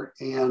easier,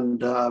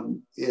 and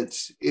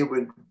it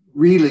would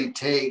really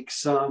take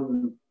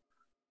some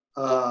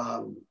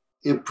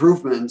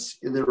improvements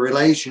in the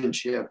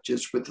relationship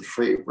just with the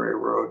freight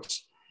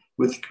railroads,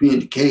 with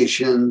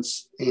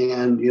communications,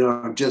 and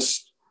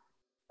just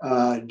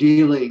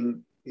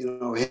dealing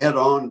head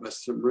on with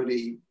some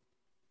really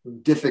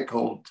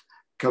difficult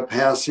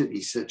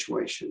capacity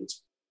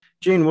situations.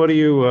 Gene, what are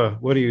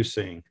you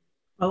seeing?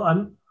 Well,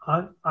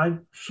 I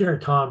share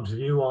Tom's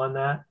view on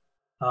that.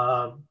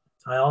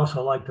 I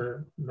also like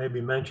to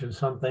maybe mention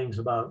some things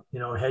about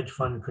hedge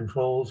fund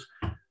controls.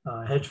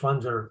 Hedge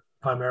funds are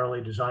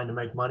primarily designed to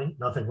make money.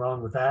 Nothing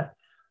wrong with that.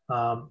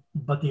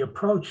 But the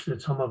approach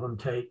that some of them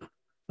take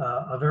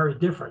are very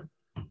different.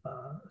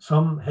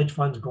 Some hedge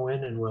funds go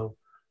in and will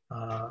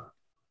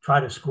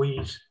try to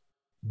squeeze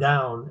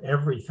down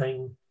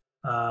everything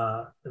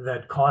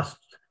that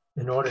costs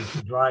in order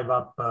to drive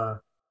up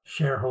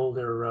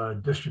shareholder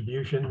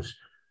distributions,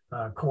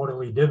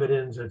 quarterly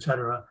dividends, et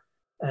cetera,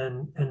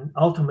 and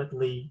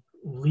ultimately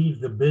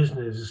leave the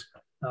business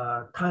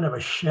kind of a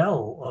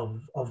shell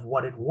of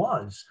what it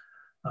was.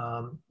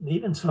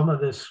 Even some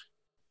of this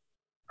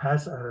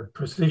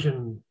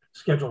precision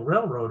scheduled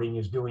railroading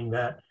is doing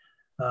that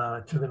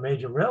to the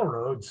major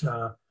railroads,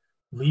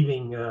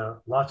 leaving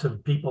lots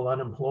of people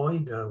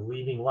unemployed,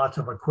 leaving lots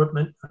of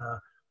equipment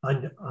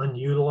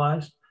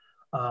unutilized.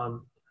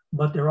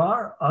 But there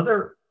are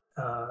other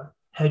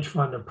hedge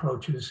fund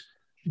approaches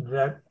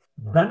that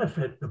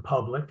benefit the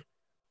public.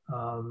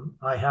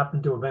 I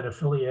happen to have been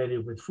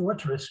affiliated with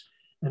Fortress,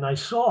 and I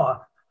saw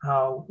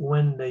how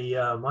when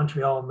the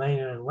Montreal, Maine,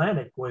 and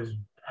Atlantic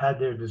had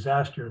their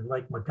disaster in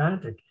Lake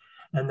Megantic,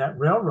 and that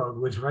railroad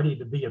was ready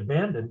to be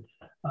abandoned,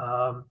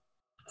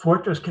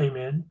 Fortress came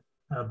in,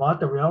 bought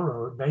the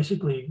railroad,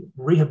 basically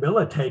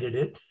rehabilitated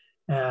it,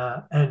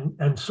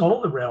 and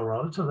sold the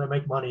railroad, so they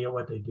make money at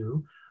what they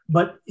do.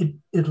 But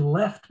it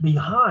left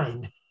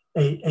behind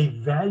a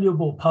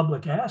valuable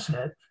public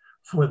asset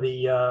for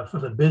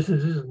the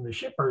businesses and the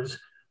shippers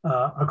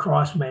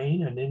across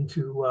Maine and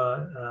into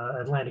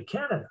Atlantic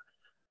Canada.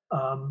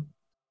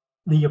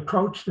 The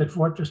approach that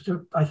Fortress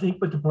took, I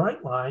think, with the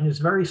Brightline is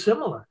very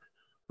similar.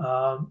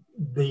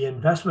 The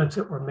investments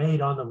that were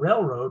made on the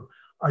railroad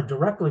are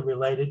directly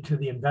related to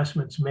the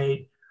investments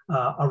made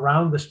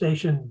around the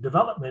station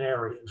development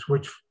areas,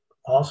 which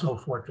also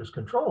Fortress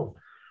controlled.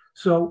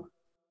 So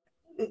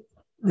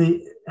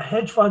the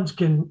hedge funds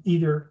can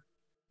either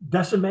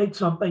decimate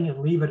something and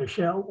leave it a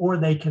shell, or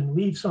they can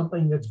leave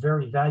something that's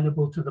very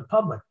valuable to the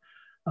public.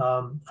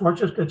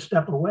 Fortress could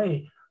step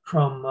away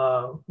from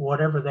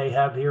whatever they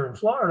have here in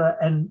Florida,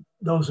 and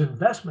those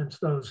investments,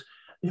 those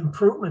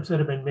improvements that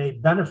have been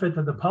made, benefit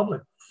to the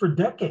public for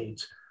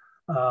decades.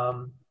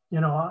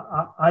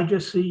 I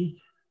just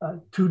see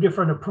two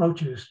different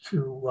approaches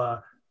to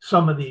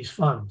some of these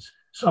funds.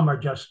 Some are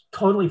just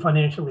totally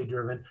financially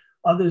driven.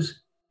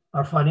 Others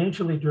are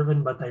financially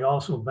driven, but they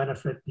also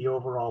benefit the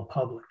overall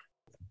public.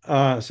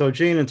 So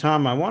Gene and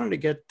Tom, I wanted to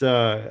get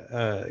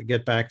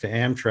back to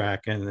Amtrak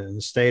and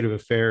the state of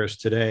affairs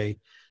today.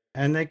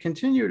 And they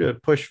continue to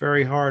push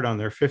very hard on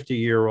their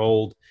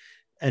 50-year-old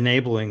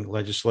enabling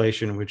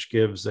legislation, which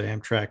gives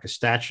Amtrak a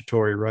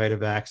statutory right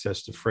of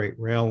access to freight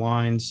rail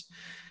lines.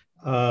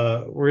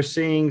 We're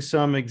seeing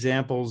some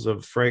examples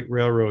of freight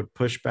railroad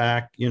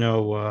pushback.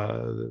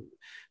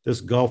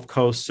 This Gulf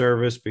Coast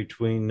service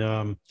between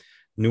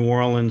New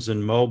Orleans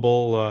and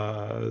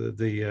Mobile,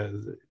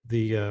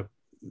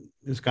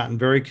 it's gotten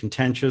very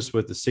contentious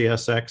with the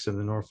CSX and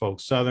the Norfolk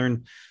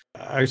Southern.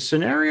 Are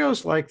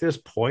scenarios like this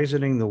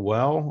poisoning the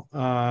well?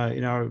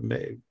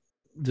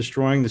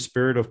 Destroying the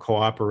spirit of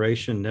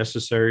cooperation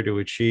necessary to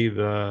achieve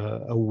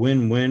a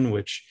win-win,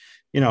 which,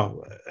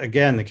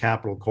 again, the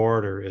Capital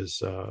Corridor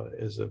is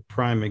a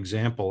prime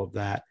example of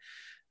that.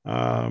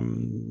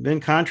 In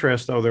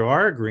contrast, though, there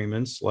are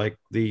agreements like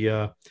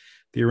the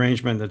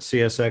arrangement that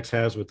CSX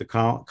has with the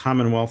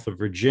Commonwealth of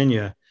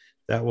Virginia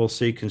that will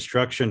see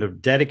construction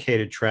of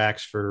dedicated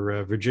tracks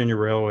for Virginia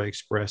Railway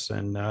Express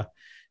and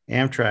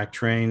Amtrak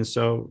trains.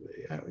 So,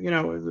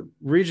 the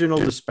regional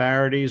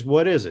disparities,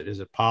 what is it? Is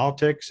it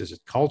politics? Is it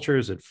culture?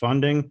 Is it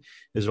funding?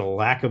 Is it a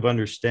lack of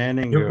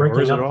understanding?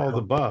 Or is it all of the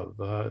above?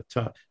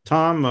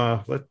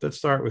 Tom, let's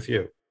start with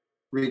you.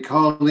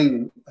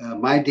 Recalling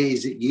my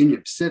days at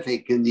Union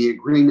Pacific and the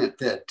agreement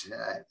that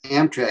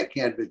Amtrak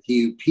had with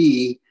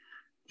UP,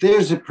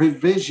 there's a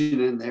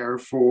provision in there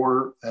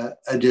for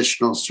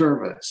additional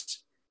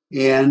service.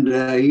 And,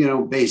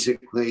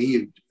 basically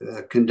you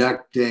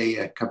conduct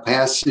a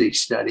capacity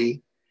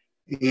study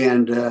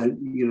and,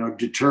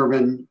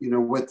 determine,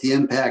 what the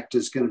impact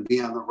is going to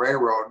be on the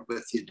railroad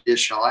with the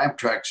additional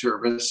Amtrak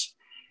service.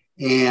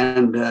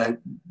 And,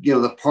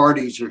 the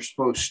parties are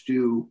supposed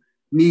to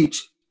meet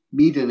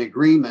an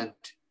agreement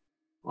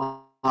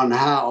on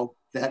how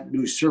that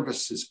new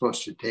service is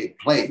supposed to take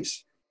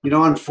place.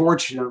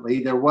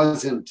 Unfortunately, there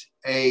wasn't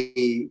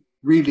a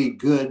really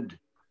good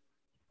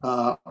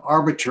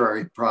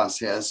arbitrary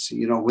process,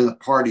 when the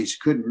parties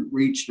couldn't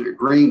reach an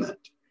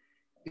agreement.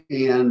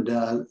 And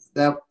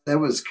that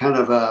was kind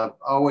of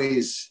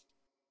always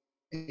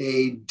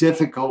a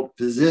difficult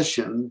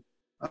position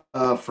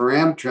for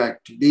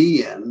Amtrak to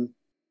be in.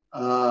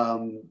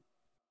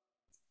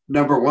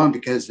 Number one,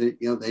 because they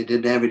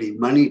didn't have any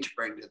money to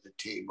bring to the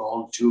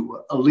table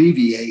to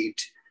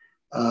alleviate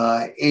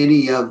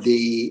any of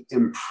the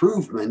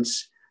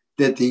improvements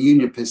that the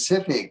Union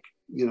Pacific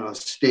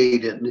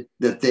stated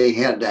that they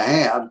had to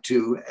have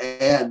to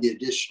add the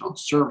additional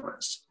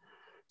service.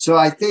 So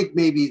I think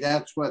maybe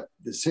that's what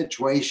the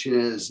situation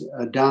is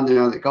down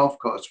there on the Gulf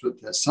Coast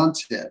with the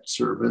Sunset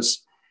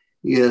service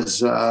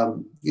is,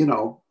 I'm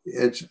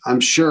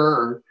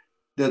sure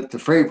that the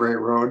freight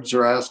railroads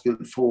are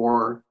asking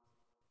for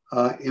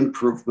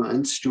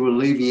improvements to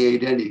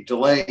alleviate any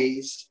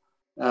delays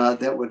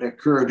that would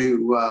occur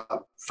to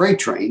freight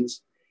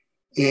trains.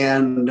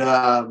 And,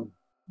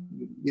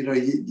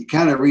 you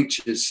kind of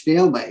reach a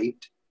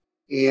stalemate.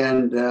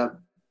 And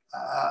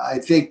I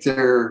think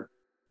they're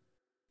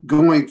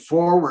going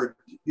forward,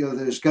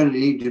 there's going to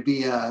need to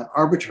be an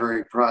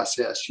arbitrary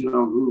process,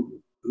 who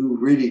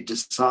really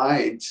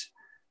decides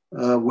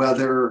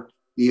whether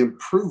the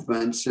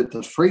improvements that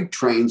the freight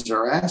trains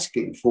are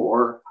asking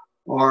for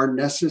are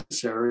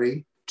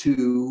necessary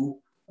to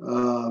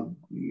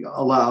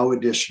allow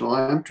additional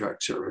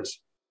Amtrak service.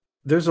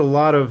 There's a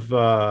lot of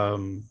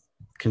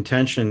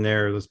contention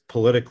there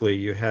politically.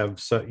 You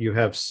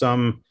have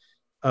some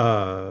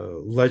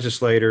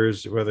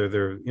legislators, whether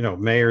they're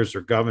mayors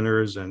or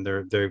governors, and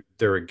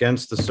they're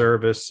against the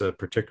service,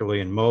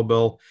 particularly in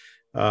Mobile.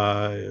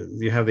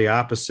 You have the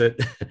opposite.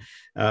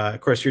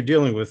 Of course, you're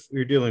dealing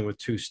with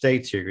two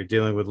states here. You're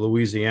dealing with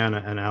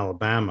Louisiana and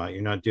Alabama.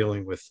 You're not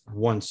dealing with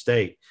one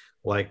state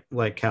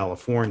like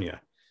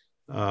California.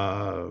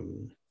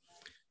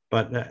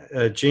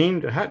 But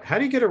Gene, how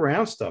do you get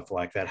around stuff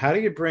like that? How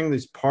do you bring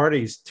these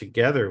parties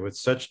together with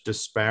such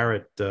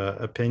disparate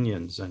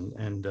opinions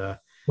and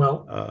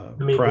one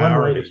way to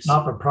priorities?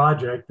 stop a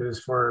project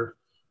is for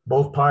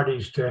both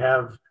parties to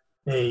have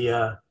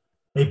a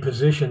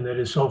position that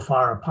is so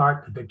far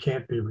apart that it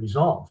can't be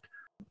resolved.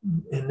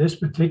 In this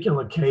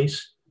particular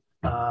case,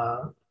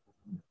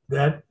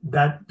 that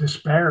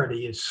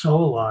disparity is so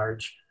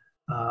large.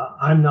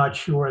 I'm not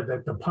sure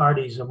that the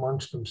parties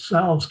amongst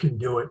themselves can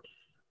do it.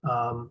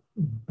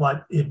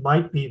 But it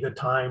might be the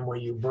time where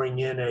you bring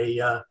in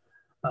a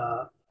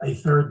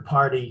third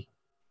party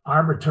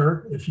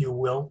arbiter, if you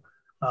will,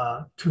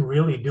 to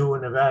really do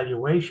an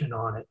evaluation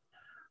on it.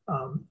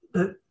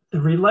 The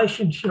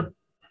relationship,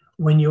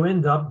 when you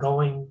end up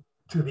going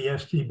to the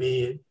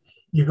STB,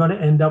 you're going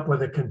to end up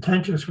with a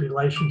contentious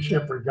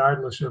relationship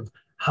regardless of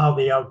how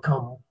the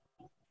outcome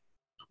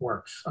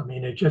works. I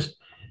mean,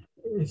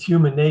 it's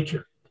human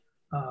nature.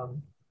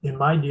 In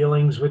my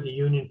dealings with the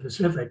Union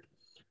Pacific,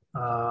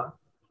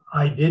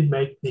 I did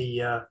make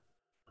the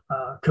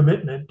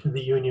commitment to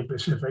the Union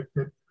Pacific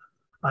that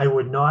I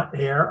would not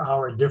air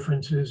our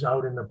differences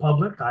out in the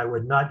public. I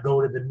would not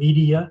go to the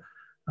media.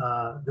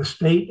 The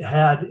state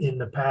had in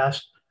the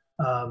past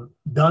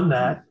done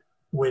that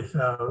with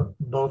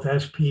both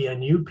SP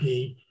and UP,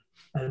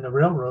 and the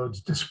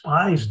railroads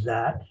despised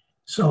that.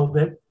 So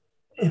that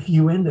if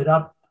you ended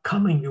up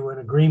coming to an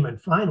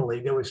agreement finally,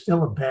 there was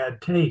still a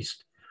bad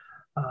taste.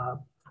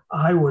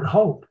 I would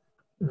hope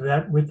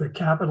that with the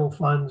capital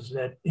funds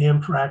that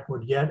Amtrak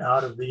would get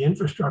out of the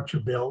infrastructure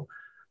bill,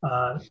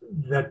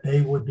 that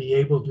they would be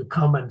able to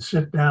come and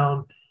sit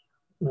down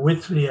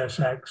with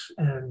CSX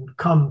and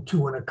come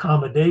to an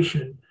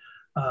accommodation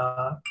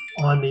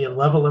on the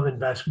level of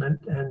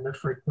investment and the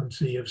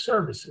frequency of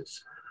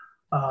services.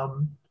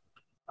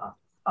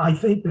 I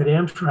think that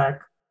Amtrak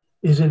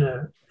is in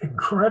an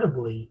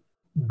incredibly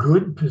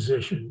good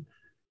position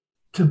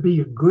to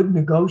be a good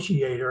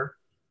negotiator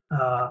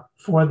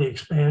for the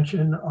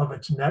expansion of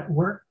its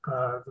network,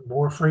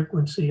 more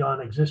frequency on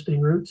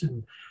existing routes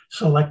and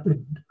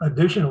selected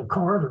additional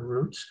corridor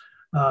routes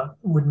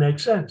would make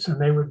sense,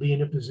 and they would be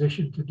in a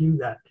position to do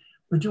that.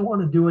 But you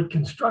want to do it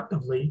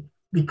constructively,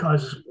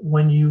 because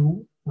when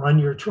you run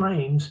your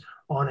trains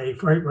on a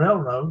freight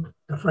railroad,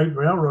 the freight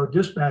railroad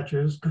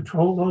dispatchers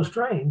control those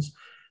trains,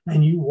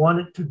 and you want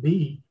it to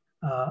be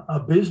a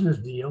business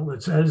deal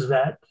that says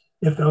that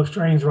if those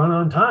trains run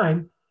on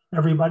time,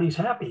 everybody's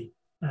happy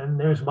and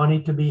there's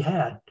money to be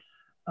had.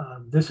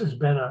 This has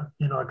been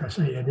like I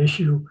say, an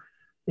issue.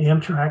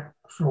 Amtrak,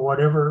 for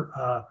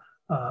whatever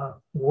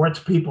warts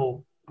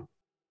people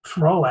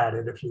throw at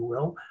it, if you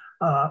will,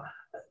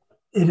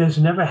 it has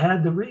never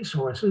had the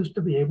resources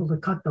to be able to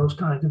cut those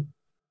kinds of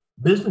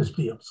business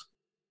deals.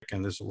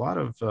 And there's a lot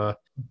of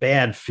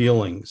bad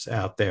feelings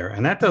out there,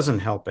 and that doesn't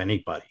help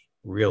anybody,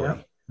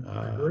 really.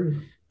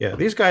 Yeah,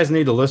 these guys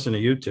need to listen to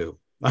you two.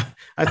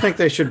 I think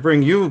they should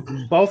bring you,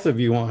 both of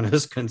you, on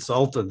as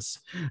consultants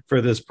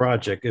for this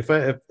project.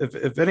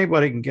 If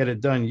anybody can get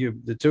it done,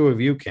 the two of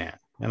you can.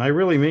 And I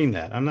really mean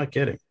that. I'm not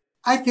kidding.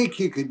 I think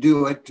you could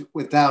do it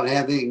without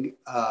having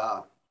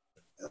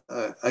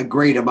a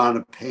great amount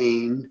of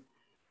pain,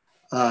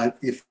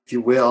 if you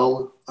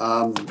will.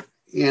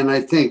 And I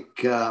think,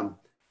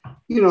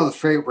 the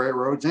freight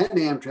railroads and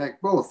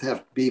Amtrak both have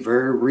to be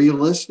very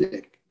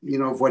realistic,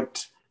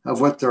 of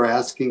what they're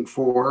asking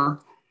for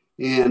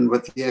and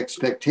what the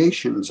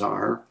expectations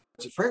are.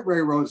 The freight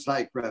railroads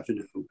like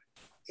revenue.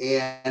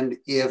 And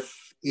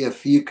if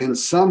you can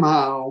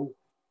somehow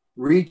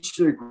reach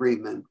an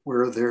agreement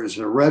where there's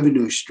a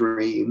revenue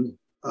stream,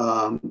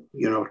 to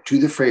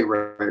the freight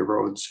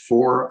railroads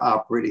for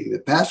operating the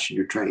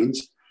passenger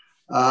trains,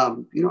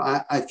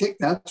 I think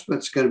that's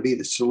what's going to be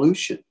the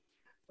solution.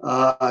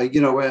 Part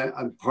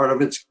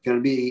of it's going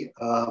to be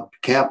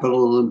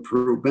capital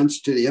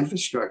improvements to the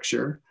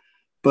infrastructure.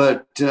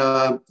 But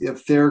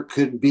if there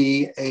could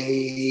be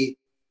a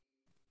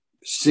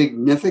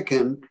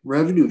significant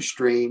revenue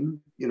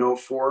stream,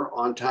 for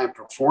on-time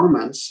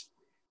performance,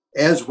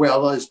 as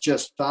well as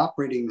just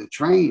operating the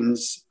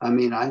trains, I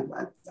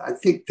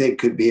think they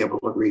could be able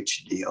to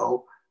reach a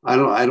deal.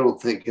 I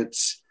don't think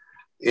it's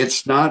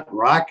not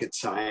rocket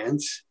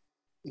science.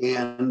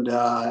 And,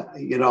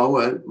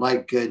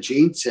 like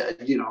Gene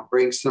said,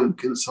 bring some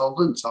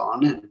consultants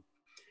on and,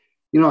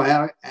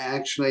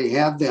 actually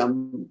have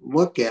them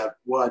look at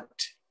what,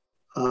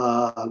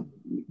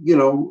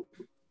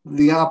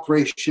 the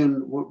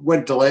operation,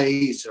 what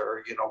delays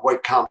or,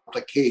 what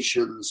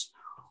complications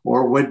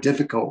or what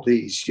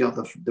difficulties,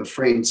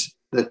 the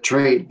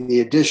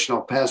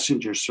additional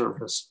passenger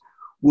service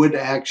would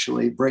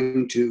actually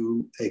bring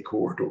to a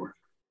corridor.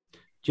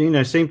 Gene,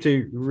 I seem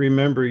to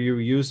remember you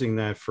using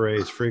that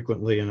phrase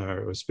frequently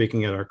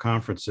speaking at our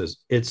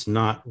conferences. It's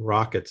not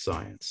rocket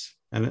science.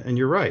 And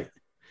you're right.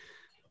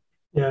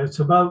 Yeah, it's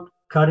about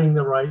cutting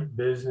the right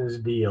business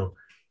deal.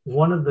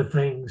 One of the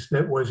things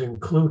that was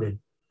included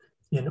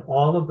in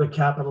all of the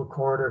capital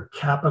corridor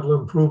capital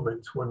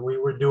improvements when we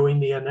were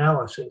doing the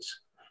analysis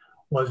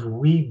was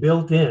we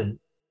built in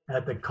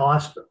at the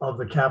cost of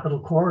the capital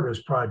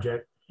corridors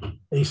project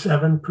a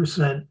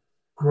 7%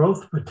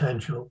 growth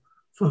potential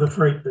for the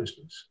freight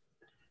business.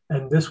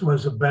 And this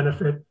was a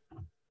benefit,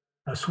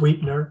 a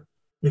sweetener,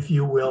 if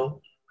you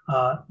will,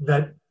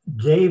 that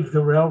gave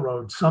the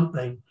railroad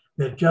something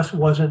that just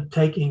wasn't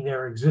taking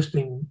their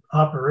existing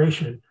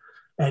operation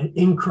and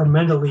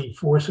incrementally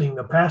forcing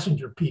the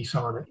passenger piece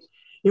on it.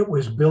 It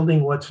was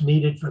building what's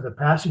needed for the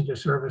passenger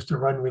service to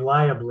run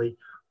reliably,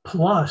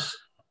 plus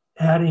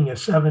adding a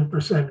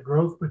 7%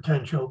 growth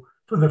potential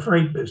for the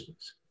freight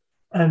business.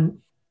 And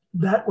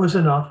that was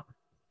enough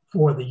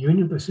for the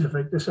Union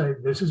Pacific to say,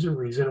 this is a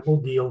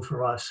reasonable deal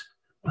for us,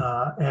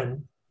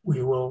 and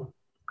we will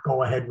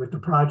go ahead with the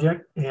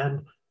project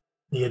and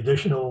the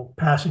additional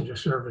passenger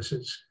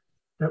services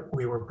that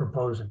we were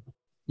proposing.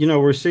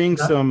 We're seeing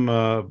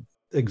some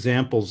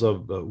examples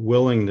of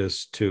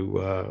willingness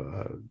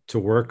to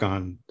work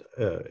on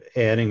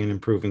adding and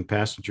improving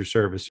passenger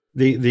service.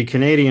 The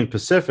Canadian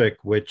Pacific,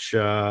 which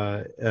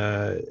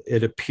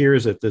it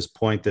appears at this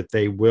point that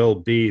they will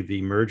be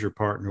the merger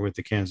partner with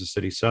the Kansas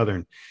City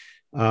Southern,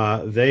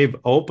 they've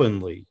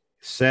openly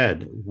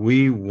said,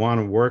 we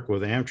want to work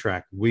with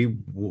Amtrak. We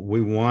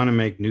want to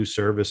make new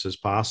services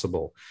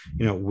possible.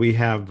 We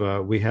have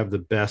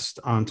the best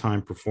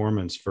on-time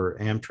performance for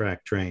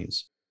Amtrak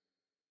trains.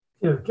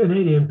 Yeah,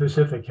 Canadian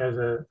Pacific has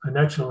an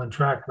excellent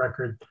track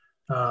record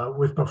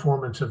with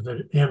performance of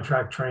the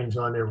Amtrak trains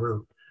on their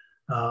route.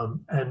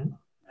 And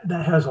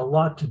that has a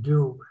lot to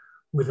do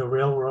with the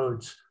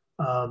railroad's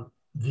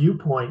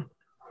viewpoint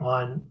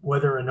on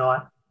whether or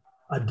not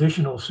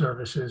additional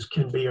services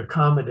can be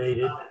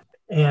accommodated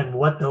and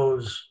what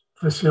those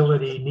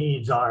facility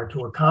needs are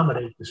to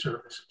accommodate the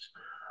services.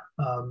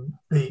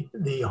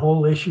 The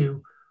whole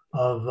issue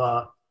of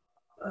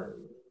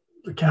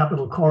the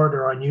Capital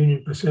Corridor on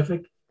Union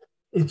Pacific,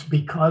 it's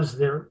because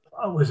there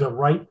was a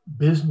right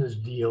business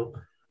deal,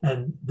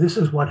 and this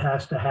is what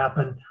has to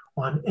happen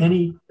on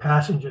any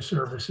passenger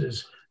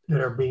services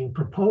that are being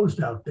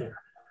proposed out there.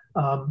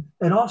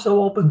 It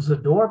also opens the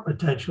door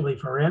potentially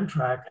for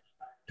Amtrak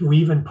to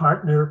even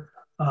partner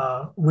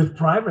with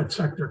private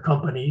sector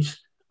companies.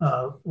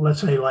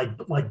 Let's say like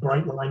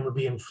Brightline would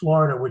be in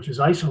Florida, which is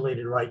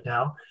isolated right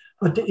now,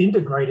 but to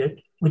integrate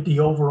it with the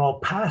overall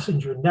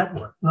passenger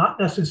network, not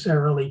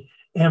necessarily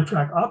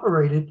Amtrak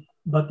operated,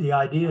 but the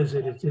idea is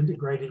that it's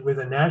integrated with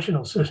a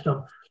national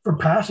system for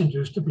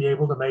passengers to be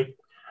able to make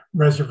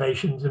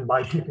reservations and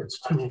buy tickets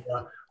to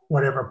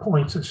whatever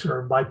points are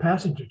served by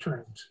passenger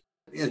trains.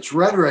 It's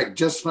rhetoric,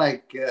 just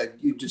like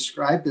you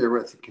described there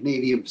with the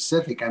Canadian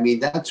Pacific. I mean,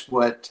 that's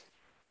what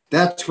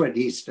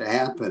needs to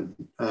happen,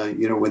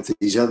 with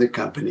these other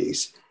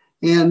companies.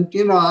 And,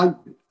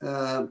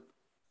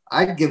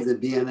 I'd give the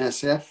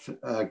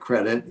BNSF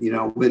credit,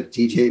 with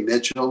TJ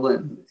Mitchell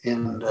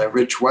and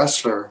Rich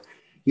Wessler,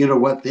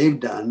 what they've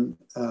done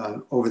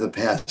over the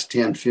past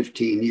 10,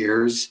 15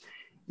 years.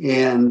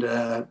 And,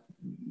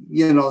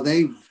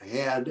 they've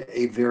had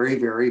a very,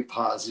 very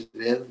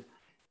positive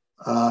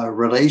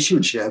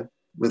relationship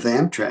with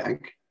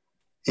Amtrak.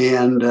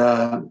 And,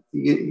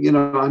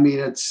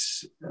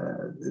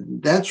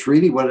 that's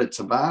really what it's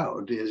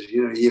about is,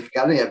 you've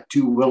got to have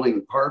two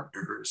willing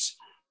partners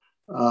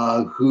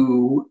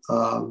who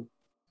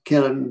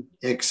can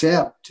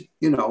accept,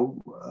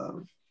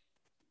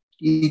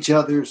 each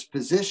other's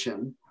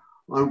position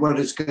on what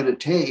it's going to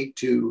take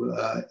to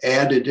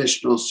add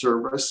additional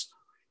service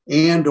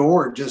and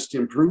or just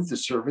improve the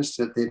service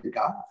that they've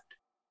got.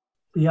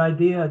 The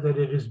idea that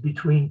it is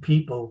between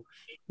people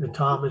that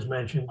Tom has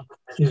mentioned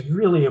is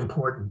really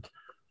important.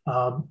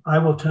 I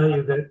will tell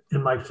you that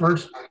in my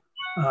first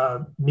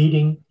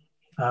meeting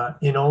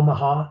in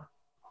Omaha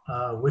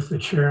with the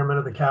chairman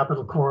of the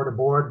Capital Corridor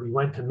Board, we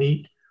went to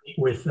meet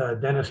with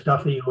Dennis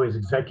Duffy, who is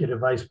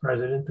executive vice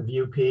president of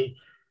UP.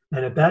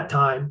 And at that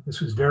time,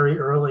 this was very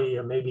early,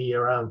 maybe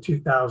around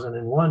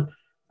 2001,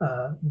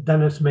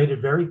 Dennis made it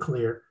very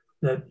clear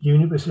that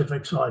Union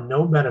Pacific saw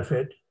no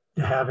benefit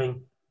to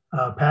having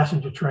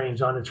passenger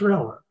trains on its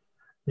railroad.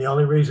 The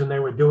only reason they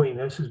were doing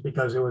this is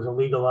because it was a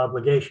legal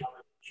obligation.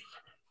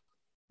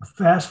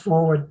 Fast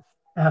forward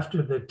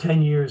after the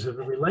 10 years of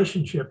the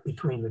relationship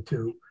between the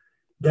two,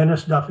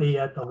 Dennis Duffy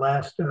at the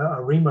last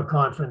ARIMA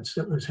conference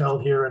that was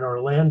held here in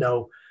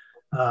Orlando,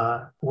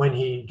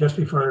 just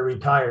before he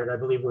retired, I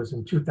believe it was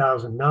in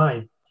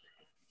 2009,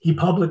 he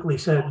publicly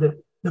said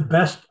that the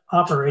best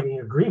operating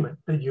agreement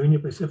that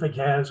Union Pacific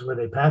has with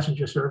a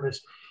passenger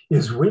service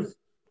is with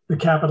the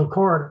Capital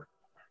Corridor.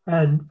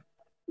 And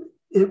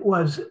it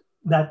was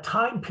that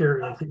time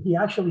period that he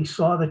actually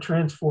saw the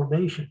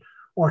transformation,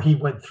 or he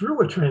went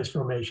through a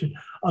transformation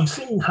of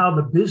seeing how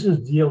the business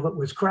deal that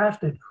was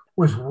crafted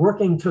was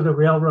working to the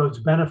railroad's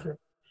benefit.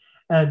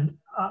 And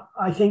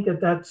I think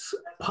that that's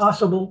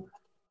possible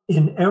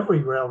in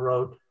every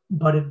railroad,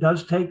 but it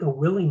does take a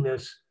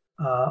willingness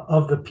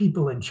of the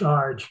people in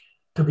charge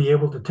to be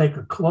able to take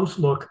a close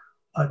look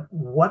at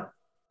what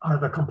are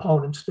the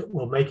components that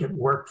will make it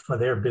work for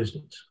their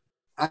business.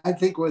 I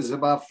think it was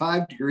about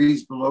 5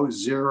 degrees below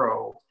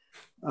zero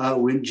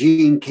when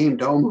Gene came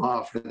to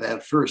Omaha for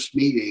that first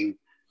meeting.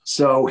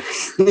 So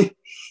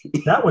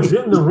that was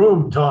in the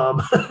room,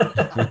 Tom.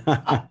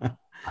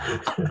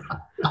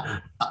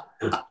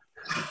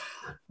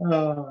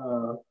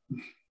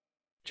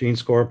 Gene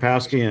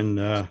Skorupowski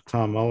and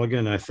Tom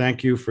Mulligan, I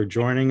thank you for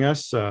joining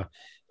us.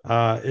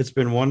 It's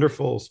been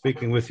wonderful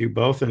speaking with you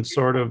both and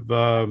sort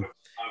of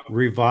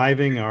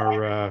reviving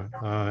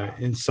our,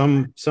 in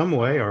some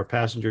way, our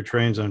Passenger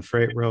Trains on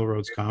Freight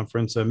Railroads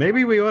conference.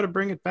 Maybe we ought to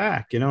bring it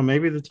back.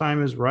 Maybe the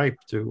time is ripe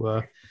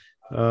to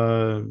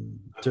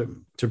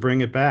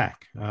bring it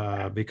back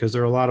because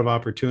there are a lot of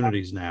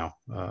opportunities now.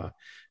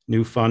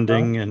 New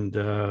funding and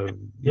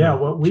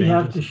what we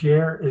have to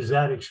share is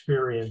that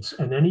experience,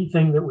 and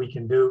anything that we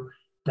can do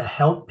to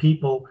help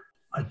people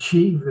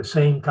achieve the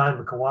same kind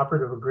of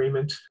cooperative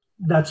agreements,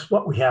 that's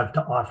what we have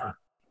to offer.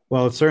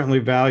 Well, it's certainly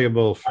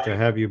valuable to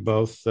have you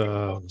both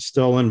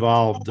still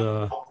involved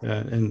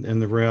in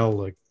the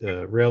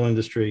rail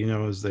industry.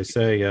 As they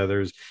say,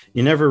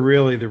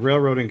 the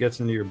railroading gets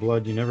into your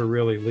blood. You never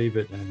really leave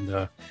it, and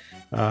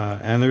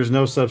there's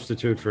no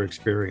substitute for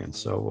experience.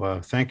 So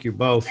thank you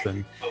both,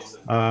 and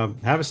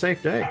have a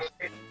safe day.